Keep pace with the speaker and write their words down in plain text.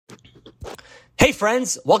Hey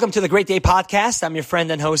friends, welcome to the Great Day Podcast. I'm your friend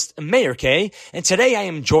and host, Mayor K, and today I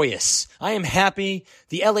am joyous. I am happy.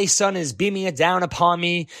 The LA sun is beaming it down upon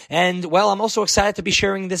me, and well, I'm also excited to be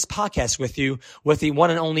sharing this podcast with you with the one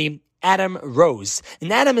and only Adam Rose.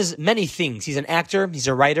 And Adam is many things. He's an actor, he's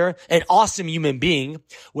a writer, an awesome human being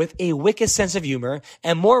with a wicked sense of humor,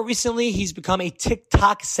 and more recently, he's become a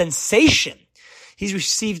TikTok sensation. He's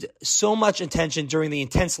received so much attention during the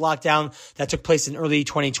intense lockdown that took place in early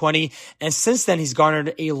 2020. And since then, he's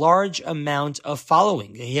garnered a large amount of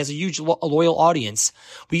following. He has a huge loyal audience.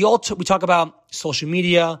 We talk about social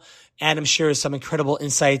media. Adam shares some incredible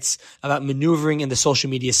insights about maneuvering in the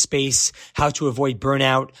social media space, how to avoid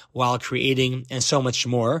burnout while creating, and so much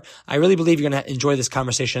more. I really believe you're going to enjoy this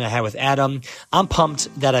conversation I had with Adam. I'm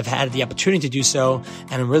pumped that I've had the opportunity to do so,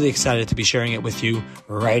 and I'm really excited to be sharing it with you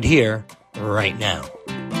right here, right now.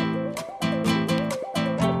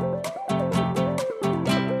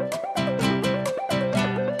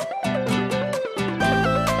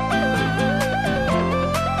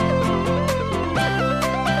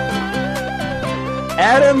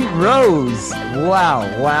 Adam Rose. Wow.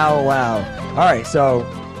 All right, so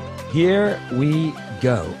here we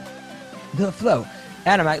go. The flow.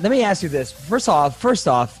 Adam, let me ask you this. First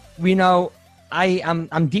off, we know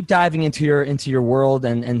I'm deep diving into your world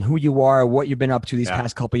and who you are, what you've been up to these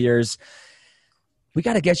past couple of years. We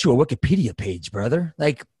got to get you a Wikipedia page, brother.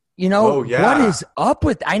 Like, what is up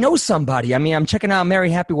with? I know somebody. I mean, I'm checking out Mary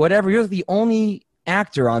Happy, whatever. You're the only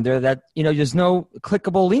actor on there that there's no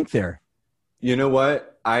clickable link there. You know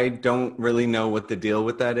what? I don't really know what the deal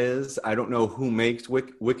with that is. I don't know who makes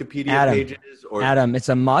Wikipedia pages. Adam, it's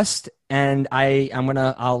a must, and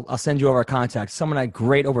I'll send you over a contact. Someone at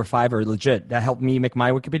great over Fiverr, legit, that helped me make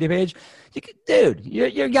my Wikipedia page.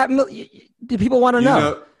 Do people want to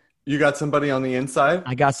know? You got somebody on the inside?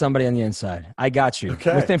 I got somebody on the inside. I got you.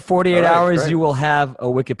 Okay. Within 48 hours, great. You will have a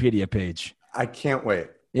Wikipedia page. I can't wait.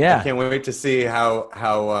 Yeah. I can't wait to see how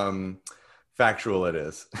factual it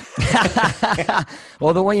is.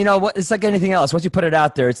 Well, the one, it's like anything else. Once you put it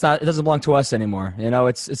out there, it doesn't belong to us anymore.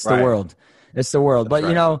 It's the world. It's the world. That's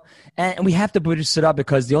but, and we have to boost it up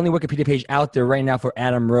because the only Wikipedia page out there right now for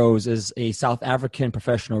Adam Rose is a South African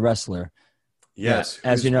professional wrestler. Yes,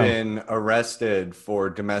 as who's been arrested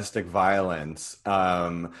for domestic violence,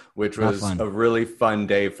 which was a really fun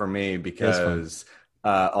day for me because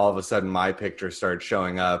all of a sudden my picture started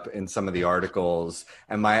showing up in some of the articles,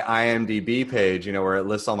 and my IMDb page, where it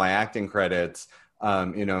lists all my acting credits,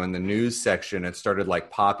 in the news section, it started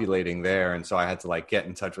populating there. And so I had to get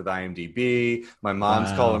in touch with IMDb. My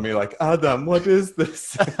mom's calling me Adam, what is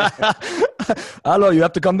this? Hello, you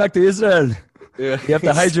have to come back to Israel. Yeah. You have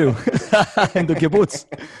to hide you in the kibbutz.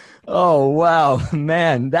 Oh, wow,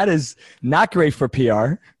 man, that is not great for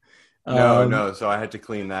PR. No. So I had to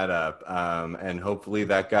clean that up. And hopefully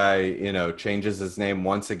that guy, changes his name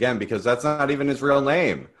once again, because that's not even his real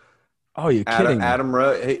name. Oh, you're kidding. Adam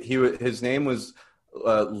Rose, his name was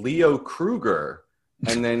Leo Kruger.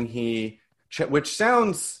 And then which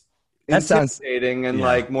sounds intimidating and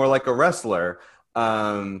more like a wrestler.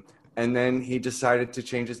 And then he decided to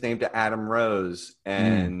change his name to Adam Rose.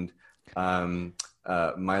 And,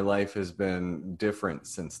 my life has been different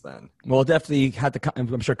since then. Well, definitely had to.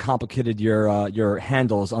 I'm sure complicated your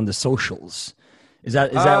handles on the socials. Was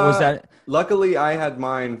that? Luckily, I had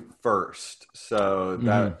mine first, so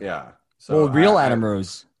that So real Adam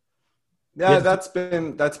Rose. Yeah, that's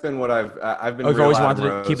been what I've been. I've always wanted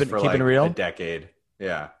to keep it real. A decade.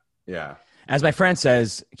 Yeah. As my friend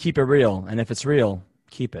says, keep it real, and if it's real,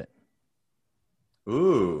 keep it.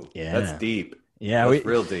 Ooh, that's deep. Yeah, that's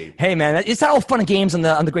real deep. Hey, man, it's all fun and games on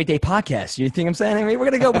the Great Day Podcast. You think I'm saying? I mean, we're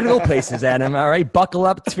gonna go places, Adam. All right, buckle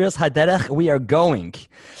up, Tfilas Haderech. We are going.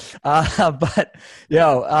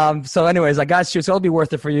 So anyways, I got you. So it'll be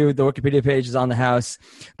worth it for you. The Wikipedia page is on the house,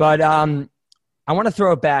 but I want to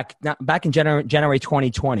throw it back. Now, back in January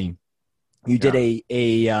 2020, you did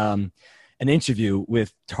an interview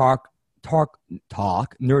with Talk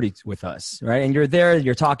Nerdy with us, right? And you're there.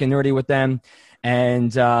 You're talking nerdy with them,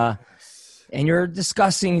 and you're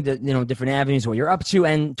discussing the different avenues, what you're up to,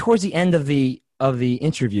 and towards the end of the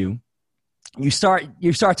interview, you start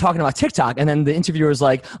talking about TikTok, and then the interviewer is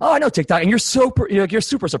like, "Oh, I know TikTok," and you're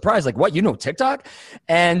super surprised, like, "What? You know TikTok?"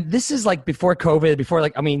 And this is before COVID,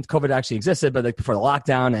 COVID actually existed, but before the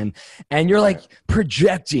lockdown, and you're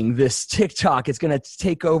projecting this TikTok. It's gonna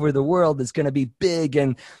take over the world. It's gonna be big,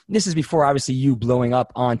 and this is before obviously you blowing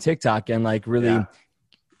up on TikTok and really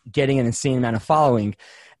getting an insane amount of following.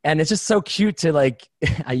 And it's just so cute to like,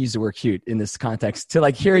 I use the word cute in this context, to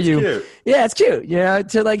like hear it's you. Cute. Yeah, it's cute. You know,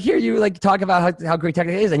 to like hear you like talk about how great tech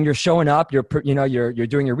is, and you're showing up, you're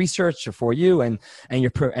doing your research for you, and you're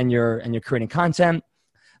creating content.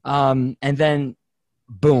 And then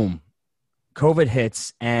boom, COVID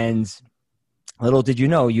hits, and little did you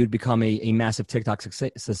know you'd become a massive TikTok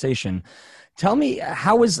sensation. Tell me,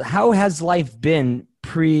 how has life been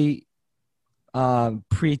pre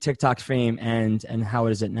TikTok fame, and how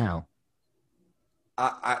is it now?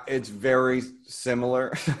 It's very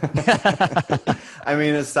similar. I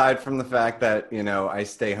mean, aside from the fact that, you know, I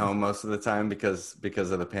stay home most of the time because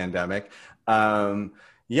of the pandemic.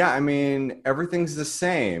 Yeah, I mean, everything's the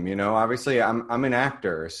same. You know, obviously I'm an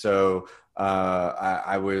actor, so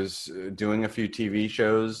I was doing a few TV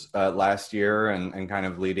shows last year and kind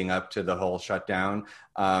of leading up to the whole shutdown.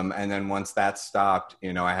 And then once that stopped,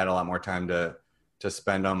 you know, I had a lot more time to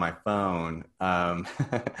spend on my phone.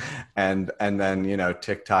 And then, you know,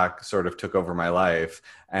 TikTok sort of took over my life.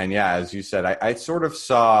 And yeah, as you said, I sort of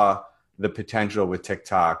saw the potential with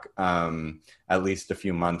TikTok at least a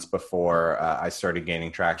few months before I started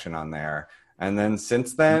gaining traction on there. And then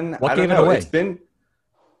since then, what gave it away? It's been,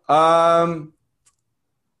 I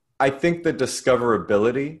think the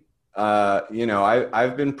discoverability, you know,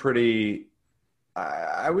 I've been pretty,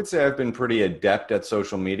 I would say I've been pretty adept at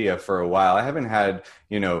social media for a while. I haven't had,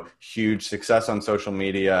 you know, huge success on social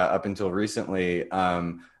media up until recently.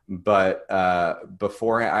 But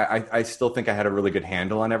before, I still think I had a really good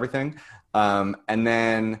handle on everything. And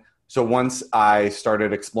then, so once I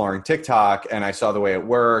started exploring TikTok and I saw the way it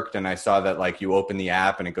worked, and I saw that like you open the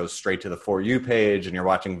app and it goes straight to the For You page and you're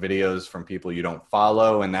watching videos from people you don't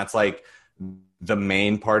follow. And that's like the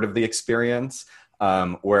main part of the experience.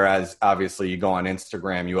 Whereas obviously you go on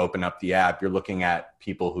Instagram, you open up the app, you're looking at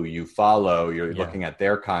people who you follow, you're looking at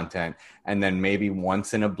their content. And then maybe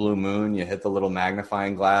once in a blue moon, you hit the little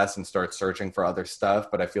magnifying glass and start searching for other stuff.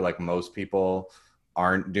 But I feel like most people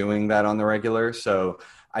aren't doing that on the regular. So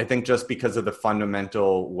I think just because of the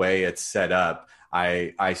fundamental way it's set up,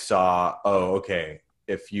 I saw, oh, okay,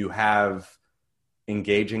 if you have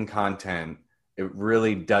engaging content, it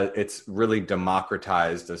really does. It's really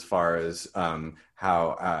democratized as far as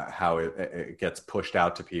how it gets pushed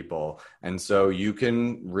out to people, and so you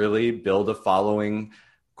can really build a following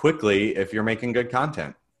quickly if you're making good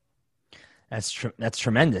content. That's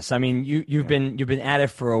tremendous. I mean, you've been at it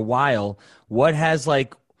for a while. What has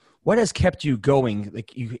kept you going?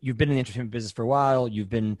 Like you've been in the entertainment business for a while. You've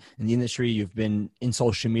been in the industry. You've been in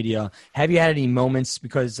social media. Have you had any moments,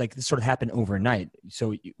 because like this sort of happened overnight?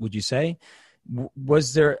 So would you say?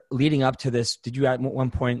 Was there, leading up to this, did you at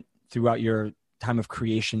one point throughout your time of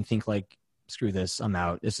creation think like, screw this, I'm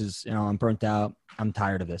out. This is, you know, I'm burnt out. I'm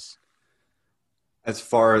tired of this. As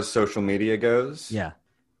far as social media goes? Yeah.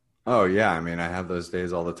 Oh yeah. I mean, I have those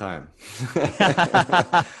days all the time.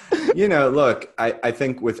 You know, look, I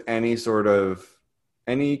think with any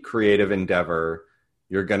creative endeavor,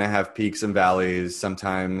 you're going to have peaks and valleys.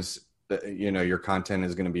 Sometimes, you know, your content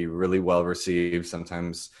is going to be really well received.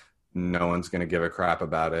 Sometimes no one's going to give a crap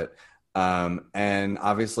about it. And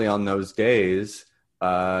obviously on those days,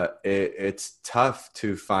 it's tough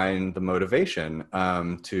to find the motivation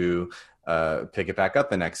to pick it back up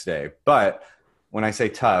the next day. But when I say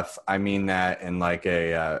tough, I mean that in like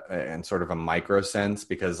in sort of a micro sense,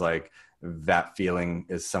 because like that feeling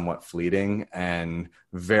is somewhat fleeting. And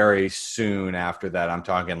very soon after that, I'm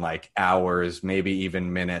talking like hours, maybe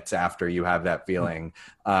even minutes after you have that feeling,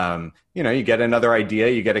 you know, you get another idea,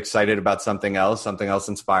 you get excited about something else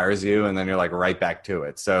inspires you, and then you're like right back to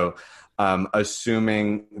it. So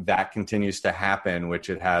assuming that continues to happen, which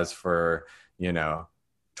it has for, you know,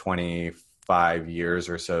 25 years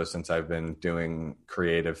or so since I've been doing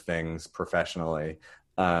creative things professionally.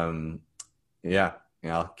 Yeah,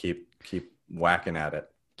 I'll keep whacking at it.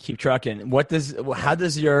 Keep trucking. How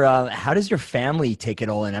does your family take it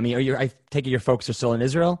all in? I mean, I take it your folks are still in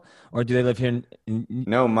Israel, or do they live here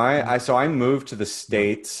No, so I moved to the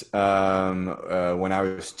States when I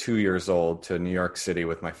was 2 years old to New York City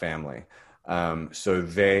with my family. So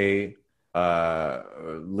they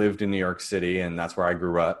lived in New York City, and that's where I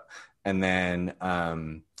grew up. And then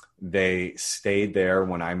they stayed there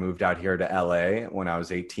when I moved out here to LA when I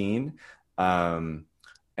was 18.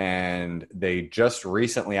 And they just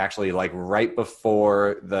recently, actually, like right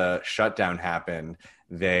before the shutdown happened,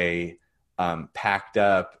 they packed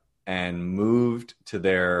up and moved to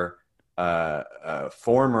their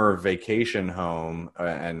former vacation home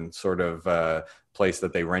and sort of place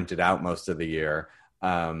that they rented out most of the year.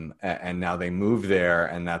 And now they moved there,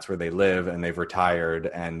 and that's where they live, and they've retired,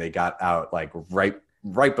 and they got out like right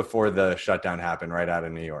right before the shutdown happened, right out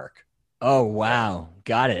of New York. Oh wow,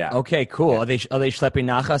 got it. Yeah. Okay, cool. Yeah. Are they schlepping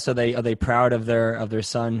nachas? Are they proud of their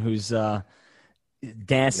son who's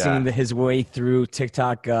dancing Yeah. his way through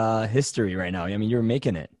TikTok history right now? I mean, you're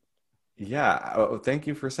making it. Yeah. Oh, thank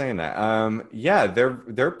you for saying that. Yeah,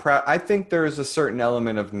 they're proud. I think there's a certain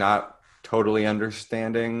element of not totally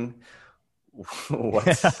understanding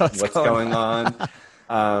what's going on.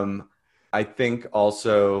 I think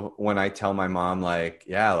also when I tell my mom, like,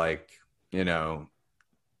 yeah, like,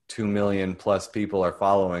 2 million plus people are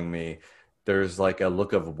following me, there's like a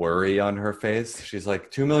look of worry on her face. She's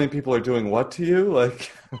like, 2 million people are doing what to you?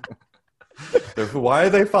 Like, why are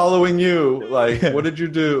they following you? Like, what did you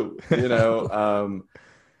do?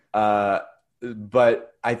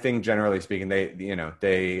 But I think generally speaking,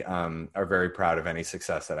 they are very proud of any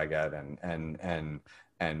success that I get,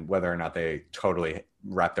 and whether or not they totally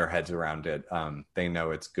wrap their heads around it, they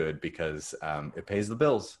know it's good because it pays the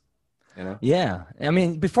bills. Yeah. I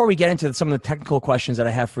mean, before we get into some of the technical questions that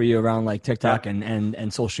I have for you around like TikTok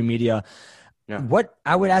and social media, what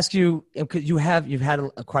I would ask you, because you've had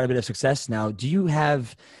quite a bit of success now. Do you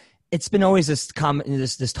have? It's been always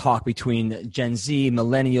this talk between Gen Z,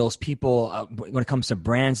 millennials, people when it comes to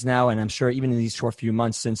brands now, and I'm sure even in these short few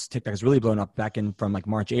months since TikTok has really blown up back in from like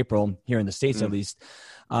March, April here in the States at least.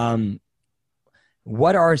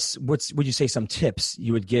 What would you say some tips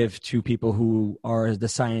you would give to people who are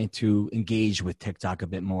deciding to engage with TikTok a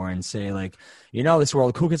bit more and say like, this is where all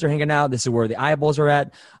the cool kids are hanging out. This is where the eyeballs are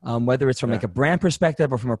at. Whether it's from like a brand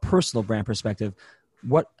perspective or from a personal brand perspective,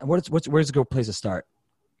 where's a good place to start?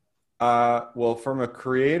 Well, from a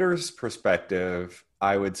creator's perspective,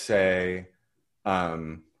 I would say,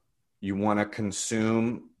 you want to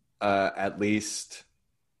consume, at least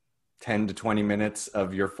 10 to 20 minutes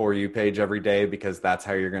of your For You page every day, because that's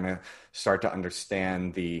how you're going to start to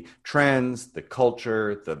understand the trends, the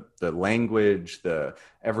culture, the language, the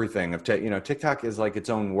everything of TikTok is like its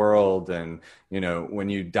own world. And, when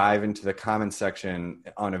you dive into the comment section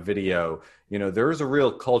on a video, there is a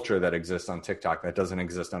real culture that exists on TikTok that doesn't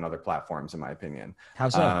exist on other platforms, in my opinion. How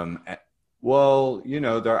so? Well,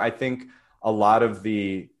 I think a lot of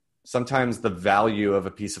sometimes the value of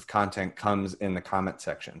a piece of content comes in the comment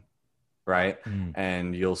section. Right.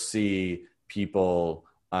 And you'll see people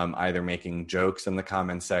either making jokes in the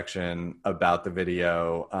comment section about the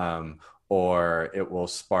video, or it will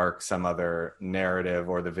spark some other narrative,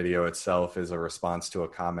 or the video itself is a response to a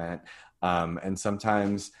comment. And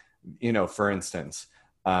sometimes, for instance,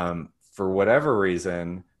 for whatever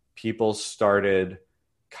reason, people started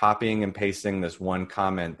copying and pasting this one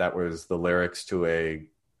comment that was the lyrics to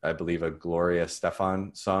I believe a Gloria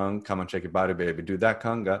Estefan song, "Come on, shake your body, baby, do that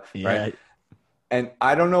conga," right? And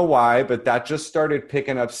I don't know why, but that just started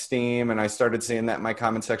picking up steam, and I started seeing that in my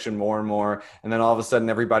comment section more and more. And then all of a sudden,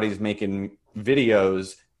 everybody's making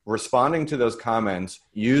videos responding to those comments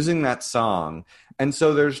using that song. And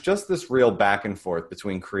so there's just this real back and forth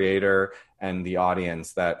between creator and the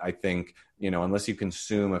audience that I think, unless you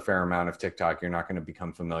consume a fair amount of TikTok, you're not going to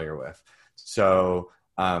become familiar with. So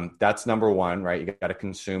that's number one, right? You got to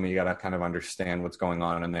consume it. You got to kind of understand what's going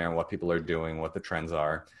on in there and what people are doing, what the trends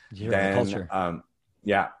are. Then, culture. And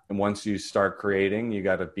once you start creating, you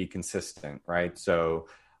got to be consistent, right? So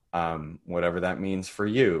whatever that means for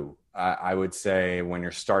you, I would say when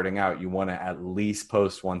you're starting out, you want to at least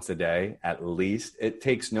post once a day, at least. It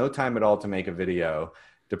takes no time at all to make a video,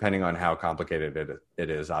 depending on how complicated it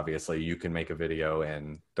is. Obviously, you can make a video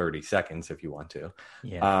in 30 seconds if you want to.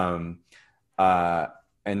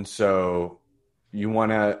 And so you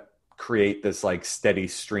want to create this like steady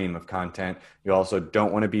stream of content. You also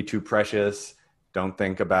don't want to be too precious. Don't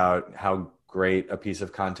think about how great a piece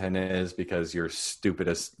of content is, because your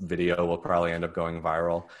stupidest video will probably end up going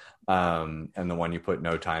viral. And the one you put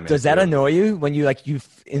no time into. Does that annoy you when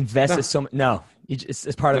you've invested so much? No,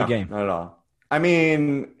 it's part of the game. Not at all. I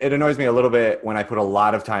mean, it annoys me a little bit when I put a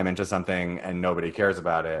lot of time into something and nobody cares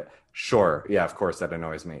about it. Sure. Yeah, of course that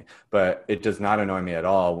annoys me. But it does not annoy me at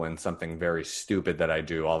all when something very stupid that I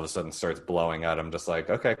do all of a sudden starts blowing out. I'm just like,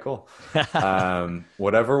 okay, cool.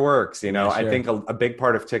 Whatever works. Yeah, sure. I think a big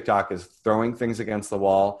part of TikTok is throwing things against the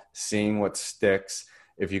wall, seeing what sticks.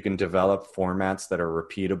 If you can develop formats that are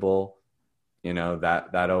repeatable,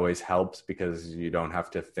 that always helps, because you don't have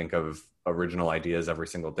to think of original ideas every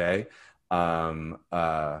single day.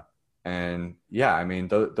 And yeah, I mean,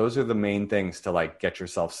 those are the main things to like get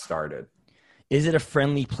yourself started. Is it a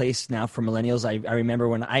friendly place now for millennials? I remember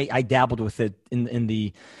when I dabbled with it in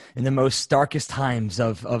the most darkest times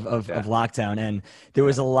of lockdown, and there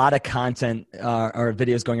was a lot of content or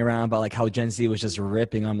videos going around about like how Gen Z was just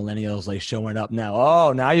ripping on millennials, like showing up now.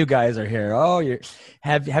 Oh, now you guys are here. Oh,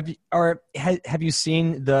 have you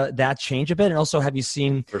seen that change a bit? And also, have you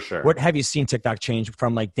seen for sure what have you seen TikTok change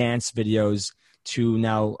from like dance videos to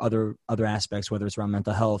now other aspects, whether it's around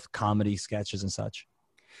mental health, comedy, sketches, and such?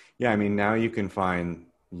 Yeah, I mean, now you can find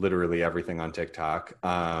literally everything on TikTok.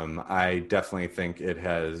 I definitely think it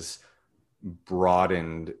has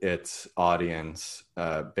broadened its audience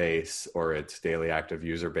base or its daily active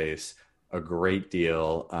user base a great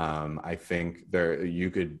deal. I think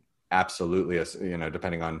you could absolutely,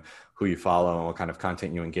 depending on who you follow and what kind of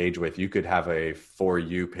content you engage with, you could have a For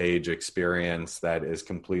You page experience that is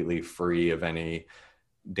completely free of any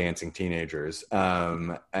dancing teenagers.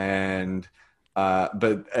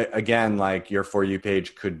 But again, like your For You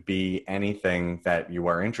page could be anything that you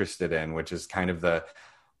are interested in, which is kind of the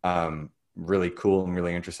really cool and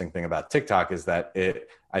really interesting thing about TikTok is that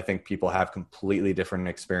I think people have completely different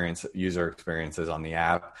user experiences on the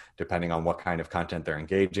app, depending on what kind of content they're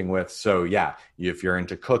engaging with. So yeah, if you're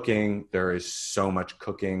into cooking, there is so much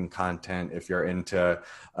cooking content. If you're into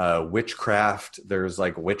witchcraft, there's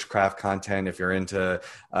like witchcraft content. If you're into,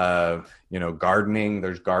 gardening,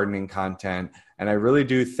 there's gardening content. And I really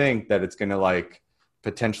do think that it's going to like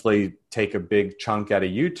potentially take a big chunk out of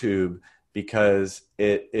YouTube because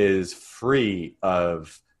it is free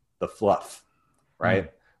of the fluff, right?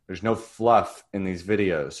 There's no fluff in these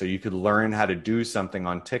videos. So you could learn how to do something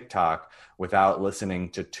on TikTok without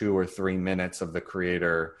listening to 2 or 3 minutes of the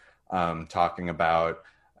creator talking about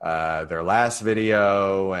their last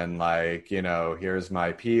video and like, here's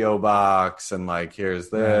my PO box and like, here's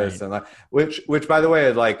this right. And like, which by the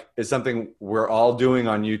way, is something we're all doing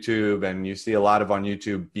on YouTube. And you see a lot of on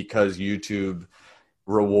YouTube because YouTube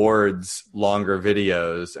rewards longer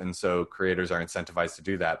videos. And so creators are incentivized to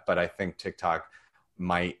do that. But I think TikTok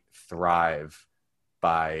might thrive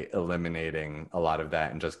by eliminating a lot of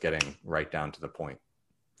that and just getting right down to the point.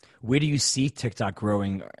 Where do you see TikTok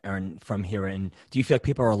growing from here? And do you feel like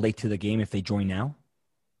people are late to the game if they join now?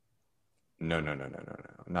 No, not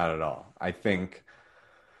at all. I think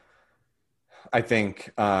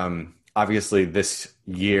obviously this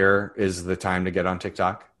year is the time to get on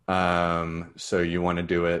TikTok. So you want to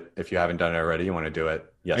do it. If you haven't done it already, you want to do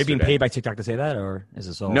it yesterday. Are you being paid by TikTok to say that, or is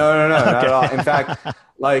this all? No, not at all. In fact,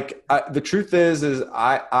 the truth is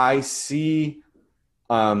I see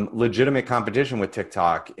legitimate competition with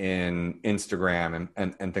TikTok in Instagram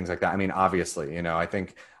and things like that. I mean, obviously, I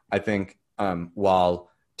think while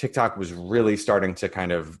TikTok was really starting to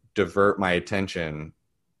kind of divert my attention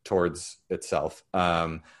towards itself,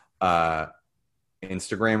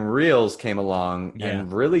 Instagram Reels came along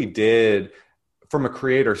and really did, from a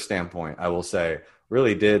creator standpoint, I will say,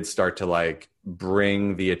 really did start to like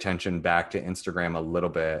bring the attention back to Instagram a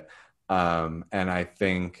little bit. And I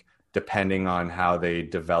think depending on how they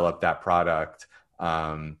develop that product,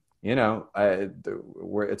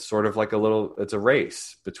 it's sort of like it's a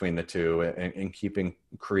race between the two in keeping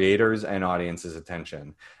creators and audiences'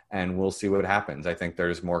 attention. And we'll see what happens. I think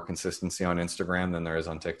there's more consistency on Instagram than there is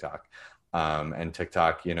on TikTok. And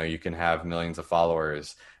TikTok, you can have millions of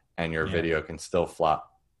followers and your video can still flop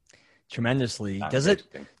tremendously.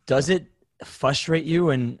 Does it frustrate you?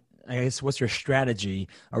 And I guess what's your strategy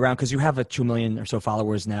around, because you have 2 million or so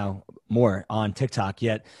followers now, more on TikTok,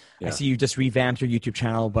 yet I see you just revamped your YouTube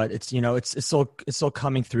channel, but it's still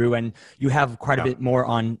coming through, and you have quite a bit more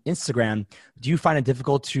on Instagram. Do you find it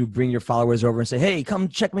difficult to bring your followers over and say, hey, come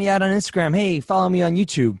check me out on Instagram, hey, follow me on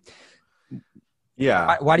YouTube?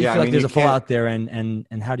 Yeah. Why do you feel like there's a fallout there, and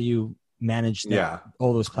how do you manage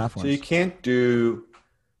all those platforms? So you can't do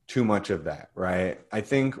too much of that, right? I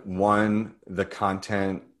think the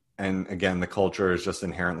content and again, the culture is just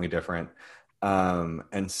inherently different.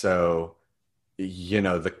 And so,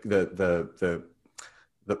 the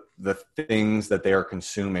things that they are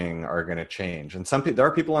consuming are going to change. And there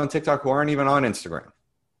are people on TikTok who aren't even on Instagram.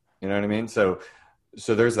 You know what I mean? So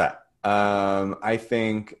there's that. I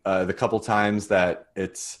think the couple times that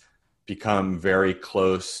it's become very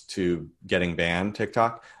close to getting banned,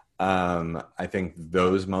 TikTok, I think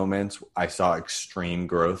those moments I saw extreme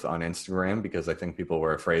growth on Instagram because I think people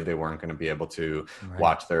were afraid they weren't going to be able to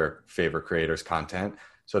watch their favorite creators' content.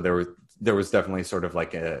 So there was definitely sort of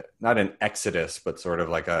like not an exodus, but sort of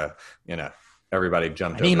like everybody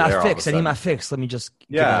jumped over there. I need my fix. Let me just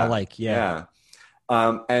give it a like. Yeah.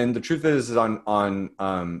 And the truth is on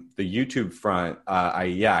the YouTube front,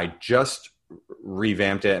 I just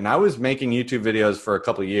revamped it, and I was making YouTube videos for a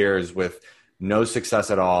couple of years with no success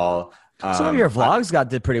at all. Some of your vlogs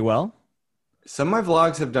did pretty well. Some of my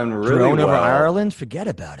vlogs have done really Drone well. over Ireland, forget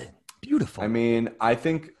about it. Beautiful. I mean, I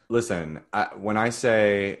think, listen, when I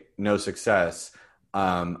say no success,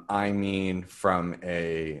 I mean from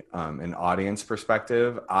an audience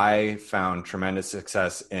perspective, I found tremendous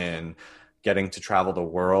success in getting to travel the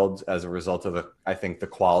world as a result of I think the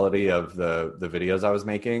quality of the videos I was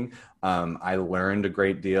making. I learned a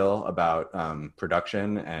great deal about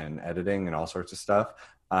production and editing and all sorts of stuff.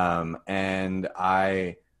 And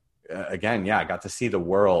I got to see the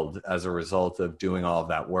world as a result of doing all of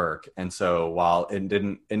that work. And so while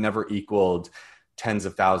it never equaled tens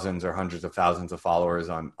of thousands or hundreds of thousands of followers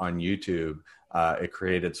on YouTube, it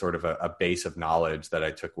created sort of a base of knowledge that I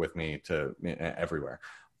took with me to everywhere.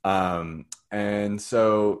 And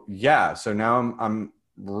so now I'm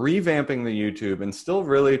revamping the YouTube and still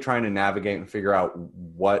really trying to navigate and figure out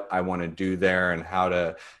what I want to do there and how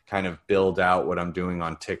to kind of build out what I'm doing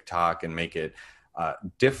on TikTok and make it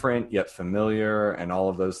different yet familiar and all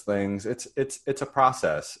of those things. It's a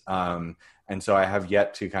process. And so I have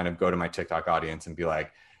yet to kind of go to my TikTok audience and be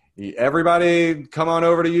like, everybody come on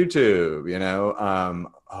over to YouTube, you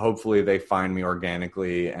know. Hopefully they find me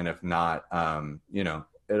organically, and if not,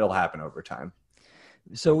 it'll happen over time.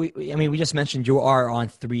 So we just mentioned you are on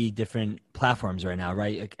 3 different platforms right now,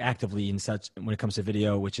 right? Like actively in such when it comes to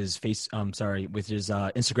video, which is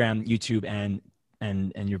Instagram, YouTube,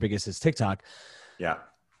 and your biggest is TikTok. Yeah.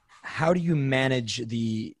 How do you manage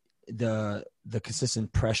the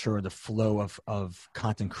consistent pressure or the flow of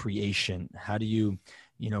content creation? How do you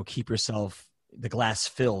keep yourself the glass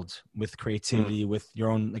filled with creativity, with your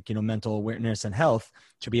own mental awareness and health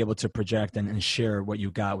to be able to project and share what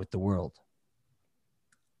you got with the world?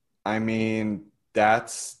 I mean,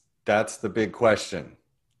 that's the big question.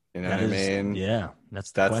 You know what I mean? Yeah,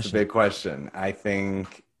 that's the big question. I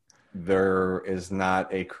think there is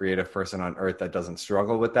not a creative person on earth that doesn't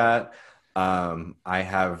struggle with that. I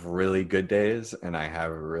have really good days and I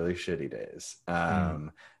have really shitty days.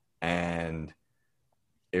 And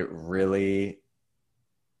it really,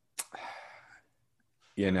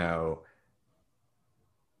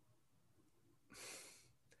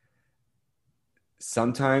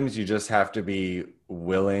 sometimes you just have to be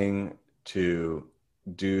willing to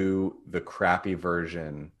do the crappy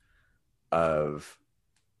version of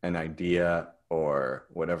an idea or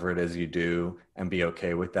whatever it is you do and be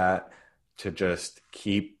okay with that, to just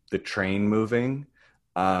keep the train moving.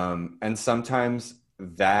 And sometimes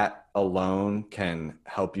that alone can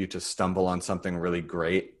help you to stumble on something really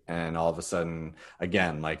great. And all of a sudden,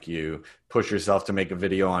 again, like you push yourself to make a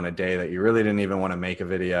video on a day that you really didn't even want to make a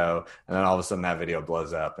video. And then all of a sudden that video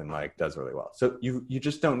blows up and does really well. So you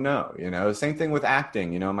just don't know, same thing with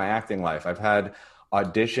acting, my acting life. I've had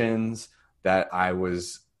auditions that I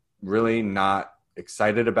was really not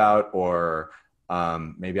excited about, or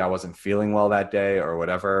maybe I wasn't feeling well that day or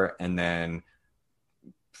whatever. And then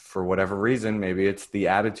for whatever reason, maybe it's the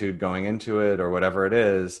attitude going into it or whatever it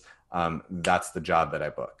is, that's the job that I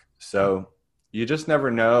book. So you just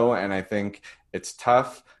never know. And I think it's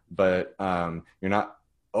tough, but you're not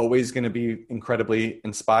always going to be incredibly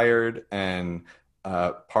inspired. And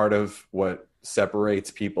part of what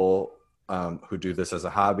separates people who do this as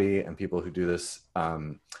a hobby and people who do this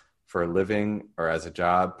for a living or as a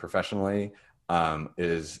job professionally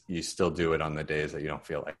is you still do it on the days that you don't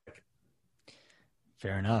feel like it.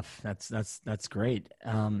 Fair enough. That's great.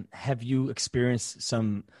 Have you experienced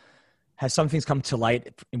has some things come to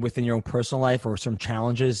light within your own personal life, or some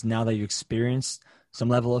challenges now that you experienced some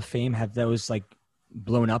level of fame? Have those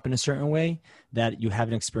blown up in a certain way that you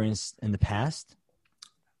haven't experienced in the past?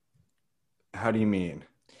 How do you mean?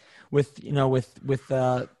 With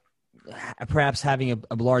perhaps having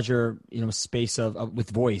a larger, space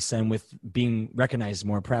with voice and with being recognized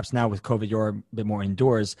more. Perhaps now with COVID, you're a bit more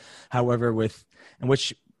indoors. However,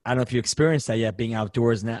 which I don't know if you experienced that yet, being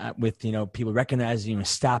outdoors and with people recognizing you and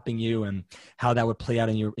stopping you, and how that would play out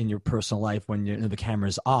in your personal life when the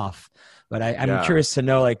camera's off. But I'm curious to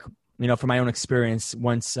know, from my own experience,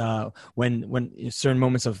 once when certain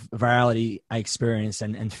moments of virality I experienced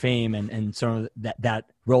and fame and sort of that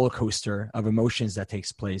roller coaster of emotions that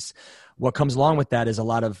takes place, what comes along with that is a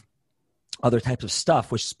lot of other types of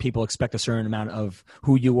stuff, which people expect a certain amount of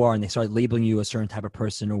who you are, and they start labeling you a certain type of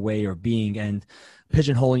person or way or being, and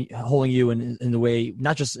pigeonholing you in the way,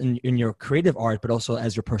 not just in your creative art, but also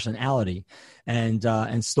as your personality. And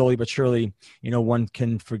slowly but surely, one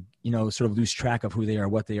can sort of lose track of who they are,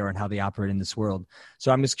 what they are, and how they operate in this world.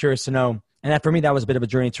 So I'm just curious to know, And that for me, that was a bit of a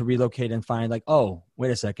journey to relocate and find like, oh, wait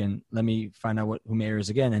a second, let me find out who Mayor is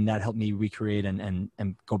again. And that helped me recreate and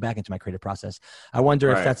go back into my creative process. I wonder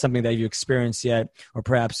if that's something that you experienced yet, or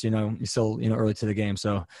perhaps, you're still, early to the game.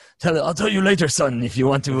 So I'll tell you later, son, if you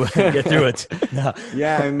want to get through it.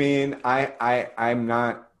 Yeah. I mean, I'm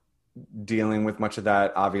not dealing with much of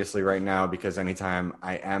that obviously right now, because anytime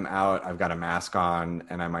I am out, I've got a mask on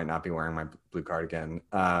and I might not be wearing my blue cardigan.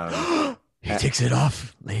 He takes it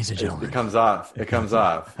off, ladies and gentlemen. It comes off. You can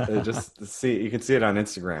see it on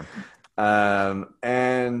Instagram.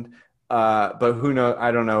 But who knows?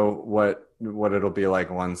 I don't know what it'll be like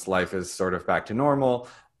once life is sort of back to normal.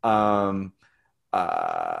 But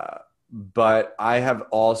I have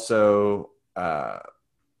also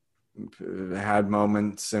had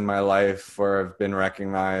moments in my life where I've been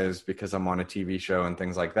recognized because I'm on a TV show and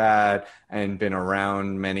things like that, and been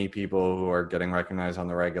around many people who are getting recognized on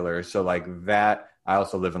the regular. So like that, I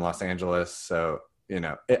also live in Los Angeles. So,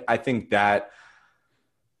 I think that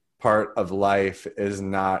part of life is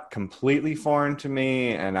not completely foreign to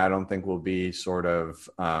me. And I don't think will be sort of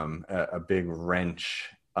a big wrench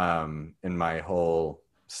in my whole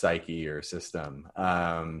psyche or system.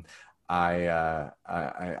 I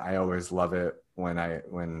always love it when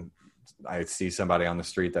I see somebody on the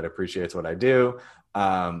street that appreciates what I do.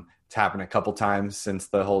 It's happened a couple times since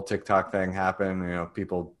the whole TikTok thing happened.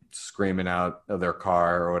 People screaming out of their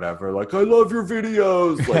car or whatever, like, I love your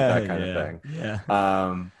videos, like that kind of thing. Yeah.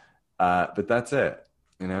 But that's it,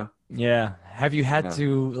 Yeah. Have you had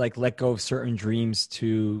to like let go of certain dreams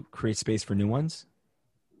to create space for new ones?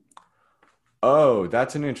 Oh,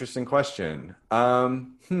 that's an interesting question.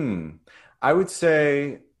 I would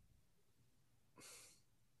say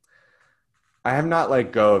I have not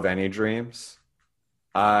let go of any dreams.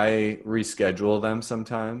 I reschedule them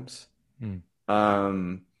sometimes.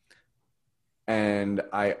 And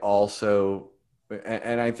I also,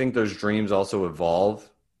 and I think those dreams also evolve.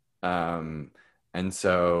 And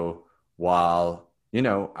so while,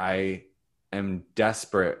 I am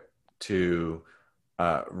desperate to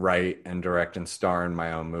write and direct and star in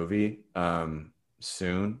my own movie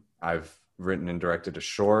soon. I've written and directed a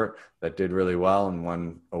short that did really well and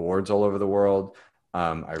won awards all over the world.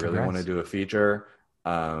 I really want to do a feature.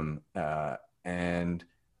 And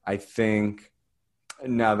I think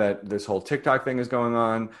now that this whole TikTok thing is going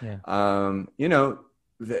on,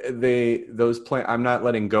 those plans, I'm not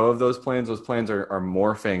letting go of those plans. Those plans are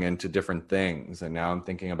morphing into different things. And now I'm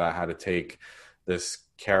thinking about how to take this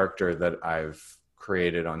character that I've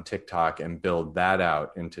created on TikTok and build that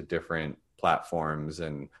out into different platforms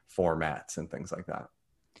and formats and things like that.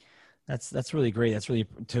 That's really great. That's really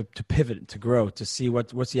to pivot, to grow, to see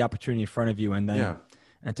what's the opportunity in front of you, and then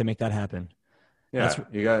and to make that happen. Yeah,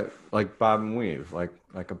 you got like bob and weave, like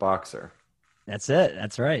a boxer. That's it.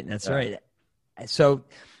 That's right. That's right. So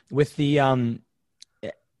with the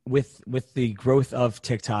with the growth of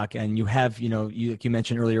TikTok, and you have, you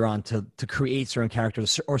mentioned earlier on, to create certain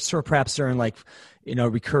characters or perhaps certain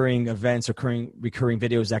recurring events or recurring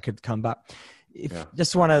videos that could come up.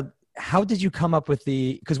 How did you come up with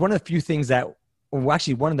because one of the few things that, well,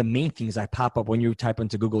 actually one of the main things that pop up when you type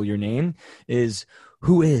into Google your name is,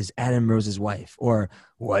 who is Adam Rose's wife? Or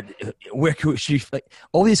where could she,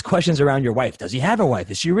 all these questions around your wife. Does he have a wife?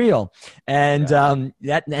 Is she real? And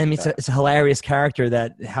it's a hilarious character,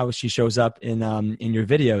 how she shows up in your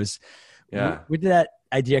videos. Yeah. Where did that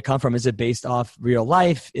idea come from? Is it based off real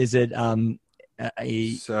life? Is it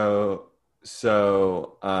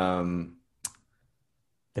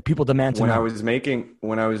the people demand to know? When I was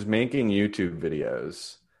making YouTube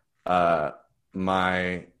videos,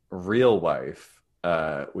 my real wife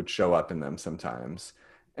would show up in them sometimes,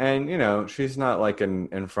 and she's not like an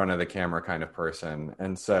in front of the camera kind of person,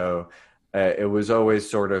 and so it was always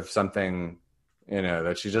sort of something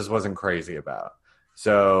that she just wasn't crazy about.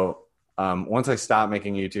 So once I stopped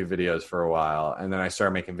making YouTube videos for a while, and then I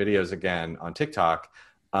started making videos again on TikTok,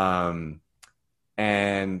 and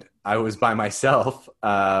I was by myself,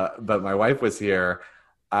 but my wife was here.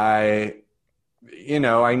 I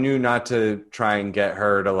knew not to try and get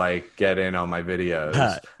her to get in on my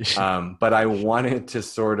videos. But I wanted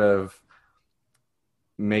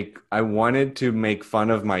to make fun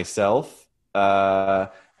of myself.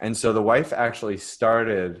 And so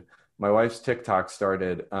my wife's TikTok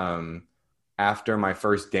started after my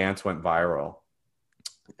first dance went viral.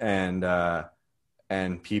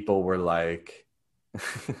 And people were like,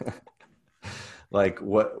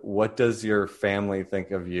 what does your family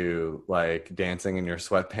think of you dancing in your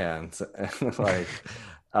sweatpants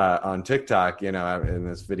on TikTok, in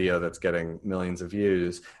this video that's getting millions of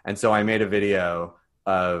views. And so I made a video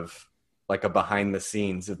of like a behind the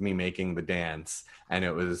scenes of me making the dance. And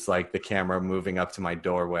it was like the camera moving up to my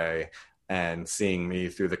doorway and seeing me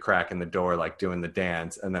through the crack in the door, like doing the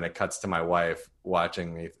dance. And then it cuts to my wife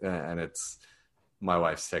watching me, and it's my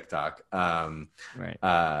wife's TikTok. Right.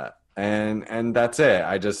 And that's it.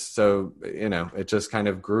 It just kind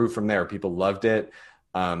of grew from there. People loved it.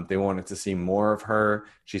 They wanted to see more of her.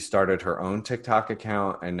 She started her own TikTok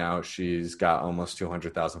account, and now she's got almost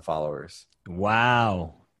 200,000 followers.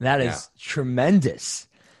 Wow. That is tremendous.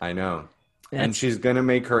 I know. And she's going to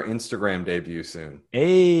make her Instagram debut soon.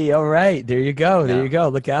 Hey, all right. There you go. There you go.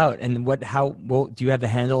 Look out. And do you have the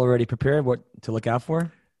handle already prepared? What to look out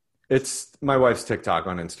for? It's my wife's TikTok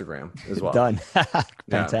on Instagram as well. Done.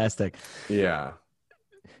 Fantastic. Yeah.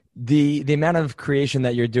 The amount of creation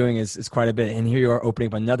that you're doing is quite a bit. And here you are opening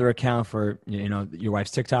up another account for, your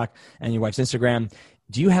wife's TikTok and your wife's Instagram.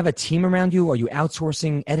 Do you have a team around you? Are you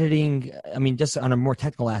outsourcing editing? I mean, just on a more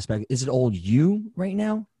technical aspect, is it all you right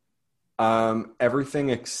now? Everything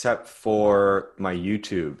except for my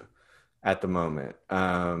YouTube at the moment.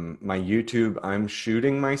 My YouTube, I'm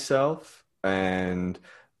shooting myself, and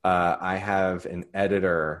I have an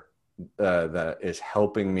editor that is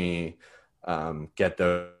helping me get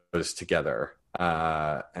those together.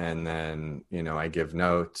 And then, I give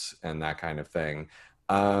notes and that kind of thing.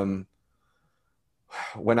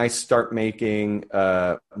 When I start making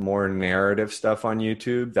more narrative stuff on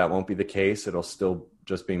YouTube, that won't be the case. It'll still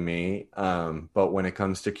just be me. But when it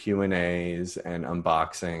comes to Q&As and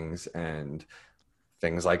unboxings and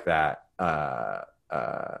things like that, I'll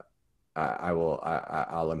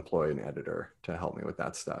employ an editor to help me with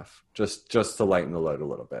that stuff, just to lighten the load a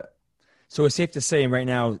little bit. So it's safe to say right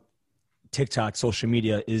now, TikTok, social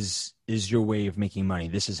media is your way of making money.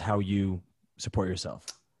 This is how you support yourself.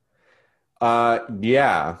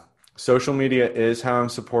 Yeah. Social media is how I'm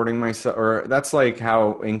supporting myself, or that's like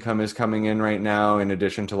how income is coming in right now, in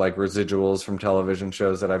addition to like residuals from television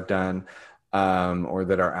shows that I've done, or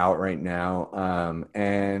that are out right now. I've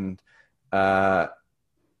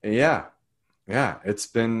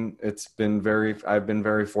been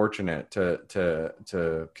very fortunate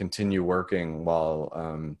to continue working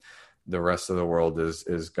while, the rest of the world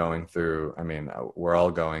is going through. I mean, we're all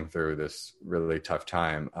going through this really tough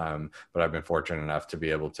time. But I've been fortunate enough to be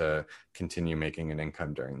able to continue making an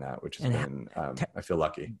income during that, which has been, I feel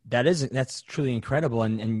lucky. That's truly incredible.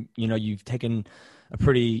 And you've taken a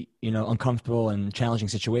pretty, uncomfortable and challenging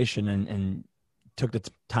situation and took the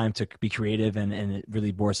time to be creative, and it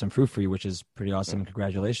really bore some fruit for you, which is pretty awesome. Yeah.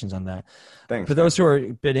 Congratulations on that. Thanks. For those who are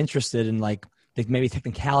a bit interested in like maybe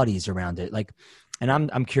technicalities around it, like, and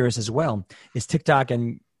I'm curious as well, is TikTok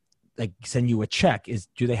and like send you a check?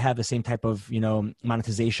 Do they have the same type of,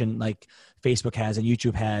 monetization like Facebook has and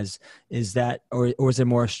YouTube has? Is that, or is it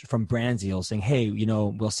more from brand deals saying, hey,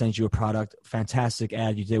 we'll send you a product, fantastic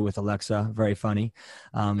ad you did with Alexa, very funny.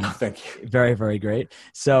 Thank you. Very, very great.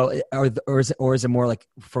 So, or is it more like,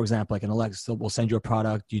 for example, like an Alexa will send you a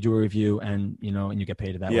product, you do a review, and and you get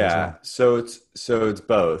paid that way as well? So it's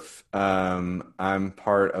both. I'm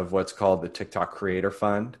part of what's called the TikTok Creator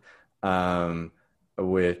Fund,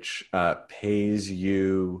 which pays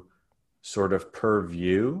you sort of per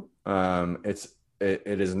view. It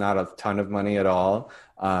is not a ton of money at all.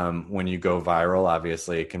 When you go viral,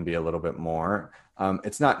 obviously it can be a little bit more.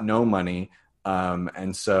 It's not no money.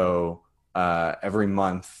 And so every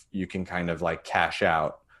month you can kind of like cash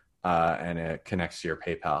out, and it connects to your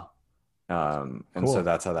PayPal. And cool. So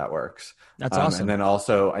that's how that works. That's awesome. And then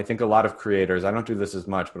also, I think a lot of creators, I don't do this as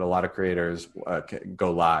much, but a lot of creators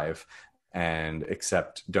go live and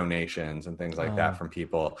accept donations and things like that from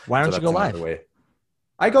people. Why don't you go live?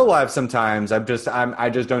 I go live sometimes. I just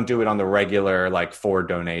don't do it on the regular, like for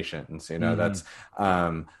donations, Mm-hmm. That's,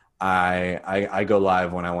 I go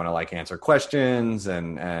live when I want to like answer questions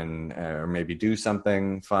and or maybe do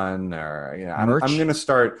something fun, or, I'm going to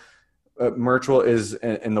start, merch is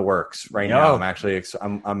in the works right now. I'm actually,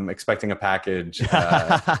 I'm expecting a package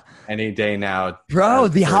any day now. Bro,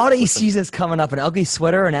 the holiday season's coming up. An ugly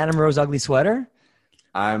sweater, an Adam Rose ugly sweater.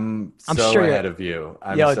 I'm sure ahead of you.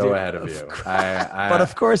 Ahead of you. But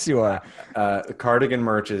of course you are. Cardigan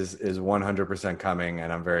merch is 100% coming,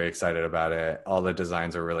 and I'm very excited about it. All the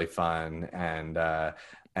designs are really fun,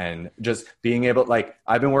 and just being able, like,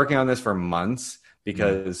 I've been working on this for months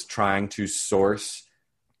because trying to source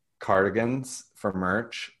cardigans for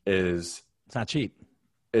merch it's not cheap.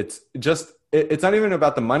 It's not even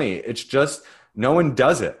about the money. It's just no one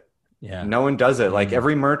does it. Yeah. No one does it. Like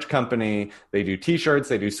every merch company, they do t-shirts,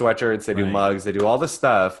 they do sweatshirts, they do mugs, they do all this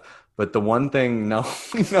stuff. But the one thing no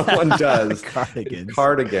one does is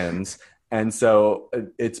cardigans. And so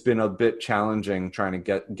it's been a bit challenging trying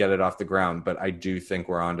to get it off the ground, but I do think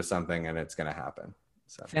we're onto something and it's going to happen.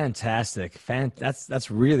 So. Fantastic. That's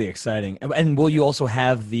really exciting. And will you also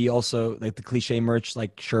have the cliche merch,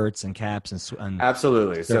 like shirts and caps and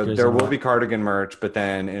absolutely. So there will be cardigan merch, but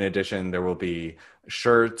then in addition, there will be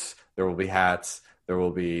shirts, there will be hats, there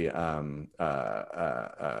will be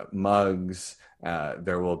mugs,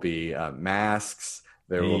 there will be masks.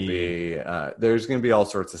 There will be there's going to be all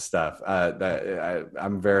sorts of stuff that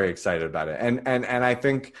I'm very excited about it. And I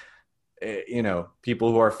think,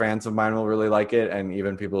 people who are fans of mine will really like it. And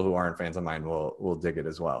even people who aren't fans of mine will dig it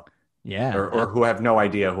as well. Yeah. Or who have no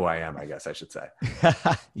idea who I am, I guess I should say.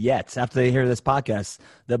 Yet after they hear this podcast,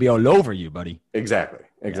 they'll be all over you, buddy. Exactly.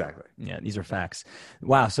 Yeah, these are facts.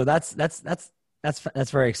 Wow. So that's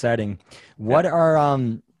very exciting. What are,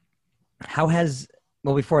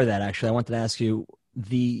 before that, actually, I wanted to ask you,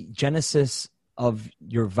 the genesis of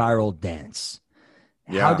your viral dance.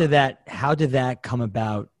 Yeah. How did that come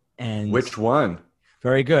about? And which one?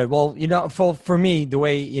 Very good. Well, for me, the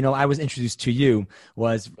way, I was introduced to you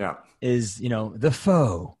is the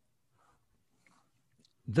foe,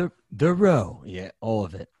 the row. Yeah. All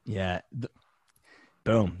of it. Yeah.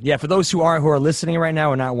 Boom. Yeah. For those who are listening right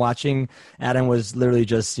now or not watching, Adam was literally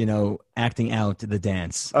just, acting out the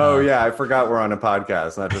dance. Oh yeah. I forgot we're on a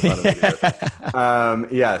podcast, not just on a video.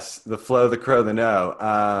 Yes. The flow, the crow, the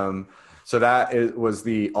no. So that was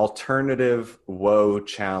the alternative woe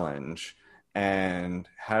challenge. And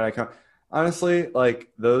how did I come? Honestly, like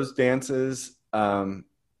those dances, and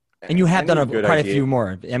you have done quite a few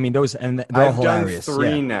more. I mean, those, and they're all hilarious. I've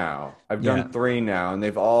done three now, and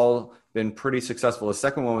they've all been pretty successful. The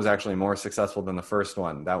second one was actually more successful than the first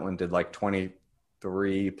one. That one did like 23+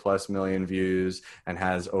 million views and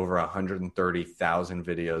has over 130,000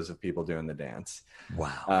 videos of people doing the dance.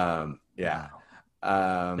 Wow. Yeah.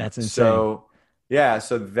 Wow. That's insane. So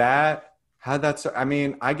I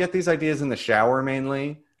mean, I get these ideas in the shower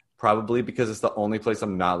mainly, probably because it's the only place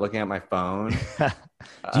I'm not looking at my phone.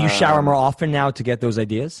 Do you shower more often now to get those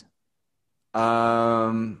ideas?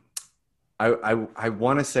 I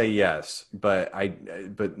want to say yes, but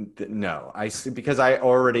no. Because I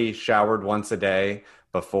already showered once a day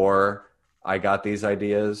before I got these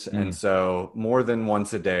ideas, and so more than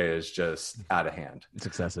once a day is just out of hand. It's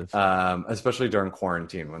excessive, especially during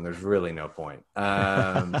quarantine when there's really no point.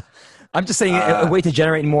 I'm just saying a way to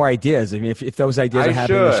generate more ideas. I mean, if those ideas are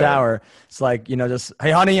happening in the shower, it's like, just, hey,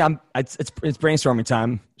 honey, it's brainstorming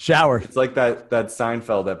time. Shower. It's like that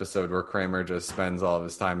Seinfeld episode where Kramer just spends all of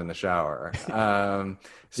his time in the shower,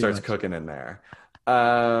 starts cooking in there.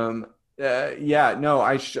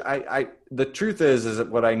 The truth is that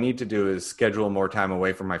what I need to do is schedule more time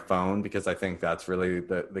away from my phone, because I think that's really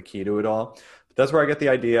the key to it all. But that's where I get the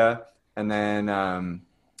idea. And then,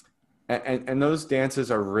 and those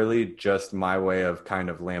dances are really just my way of kind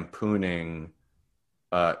of lampooning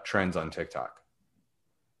trends on TikTok.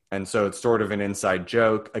 And so it's sort of an inside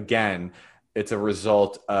joke. Again, it's a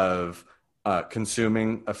result of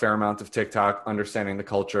consuming a fair amount of TikTok, understanding the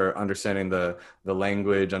culture, understanding the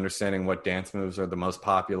language, understanding what dance moves are the most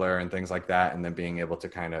popular and things like that, and then being able to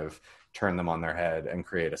kind of turn them on their head and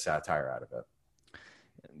create a satire out of it.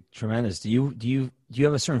 Tremendous. Do you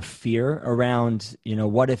have a certain fear around,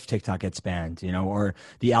 what if TikTok gets banned, or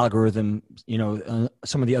the algorithm,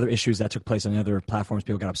 some of the other issues that took place on the other platforms,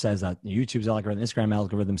 people got upset that YouTube's algorithm, Instagram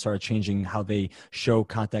algorithm started changing how they show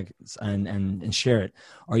content and share it.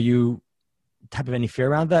 Are you type of any fear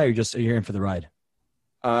around that, or you're in for the ride?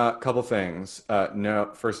 A couple things.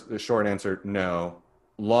 No. First, the short answer, no.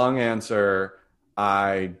 Long answer,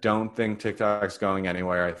 I don't think TikTok's going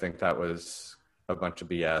anywhere. I think that was a bunch of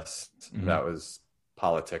BS. Mm-hmm. That was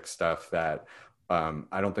politics stuff that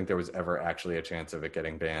I don't think there was ever actually a chance of it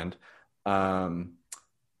getting banned.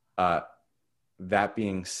 That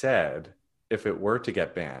being said, if it were to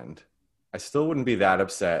get banned, I still wouldn't be that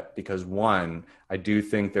upset, because one, I do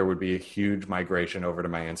think there would be a huge migration over to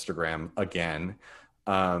my Instagram again.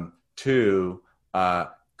 Two,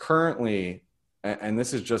 currently, and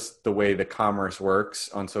this is just the way the commerce works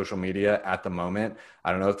on social media at the moment.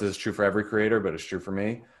 I don't know if this is true for every creator, but it's true for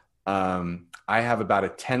me. I have about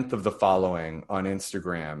 1/10 of the following on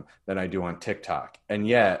Instagram than I do on TikTok. And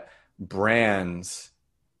yet brands,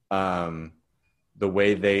 the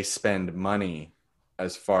way they spend money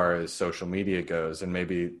as far as social media goes, and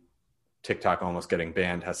maybe TikTok almost getting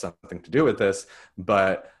banned has something to do with this,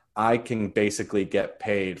 but I can basically get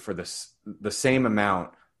paid for the same amount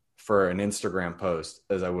for an Instagram post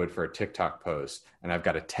as I would for a TikTok post. And I've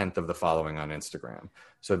got 1/10 of the following on Instagram.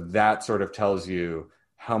 So that sort of tells you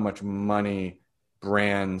how much money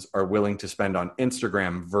brands are willing to spend on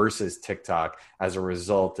Instagram versus TikTok as a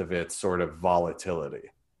result of its sort of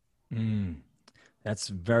volatility. That's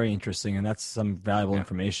very interesting, and that's some valuable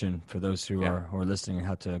information for those who are listening, and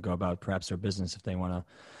how to go about perhaps their business if they want to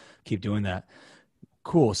keep doing that.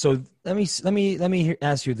 Cool. So let me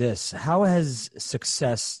ask you this: how has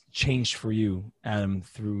success changed for you, Adam,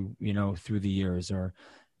 through the years? Or,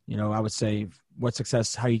 I would say,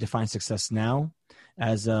 how you define success now,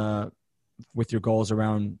 as with your goals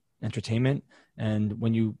around entertainment, and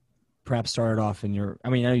when you perhaps started off I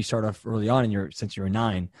know you started off early on since you were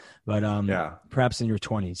 9, but perhaps in your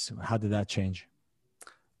 20s, how did that change?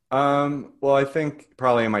 Well, I think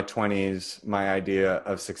probably in my 20s, my idea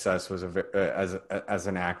of success was as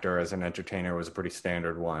an actor, as an entertainer, was a pretty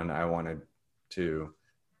standard one. I wanted to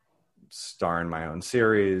star in my own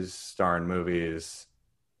series, star in movies,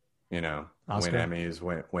 Oscar. Win Emmys,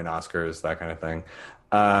 win Oscars, that kind of thing.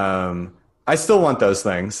 I still want those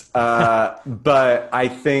things. But I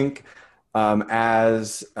think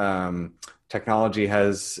as technology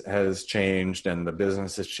has changed and the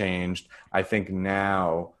business has changed, I think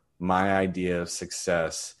now my idea of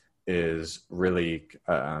success is really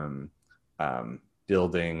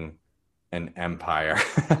building an empire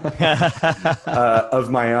of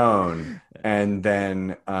my own, and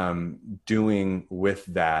then doing with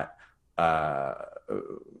that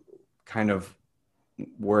kind of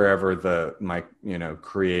wherever my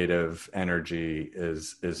creative energy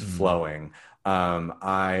is flowing.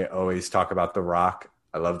 I always talk about The Rock.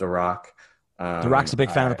 I love The Rock. The Rock's a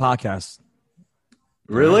big fan of the podcast.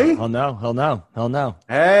 Really? Hell no.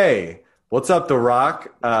 Hey, what's up, The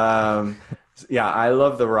Rock? Yeah, I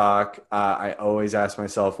love The Rock. I always ask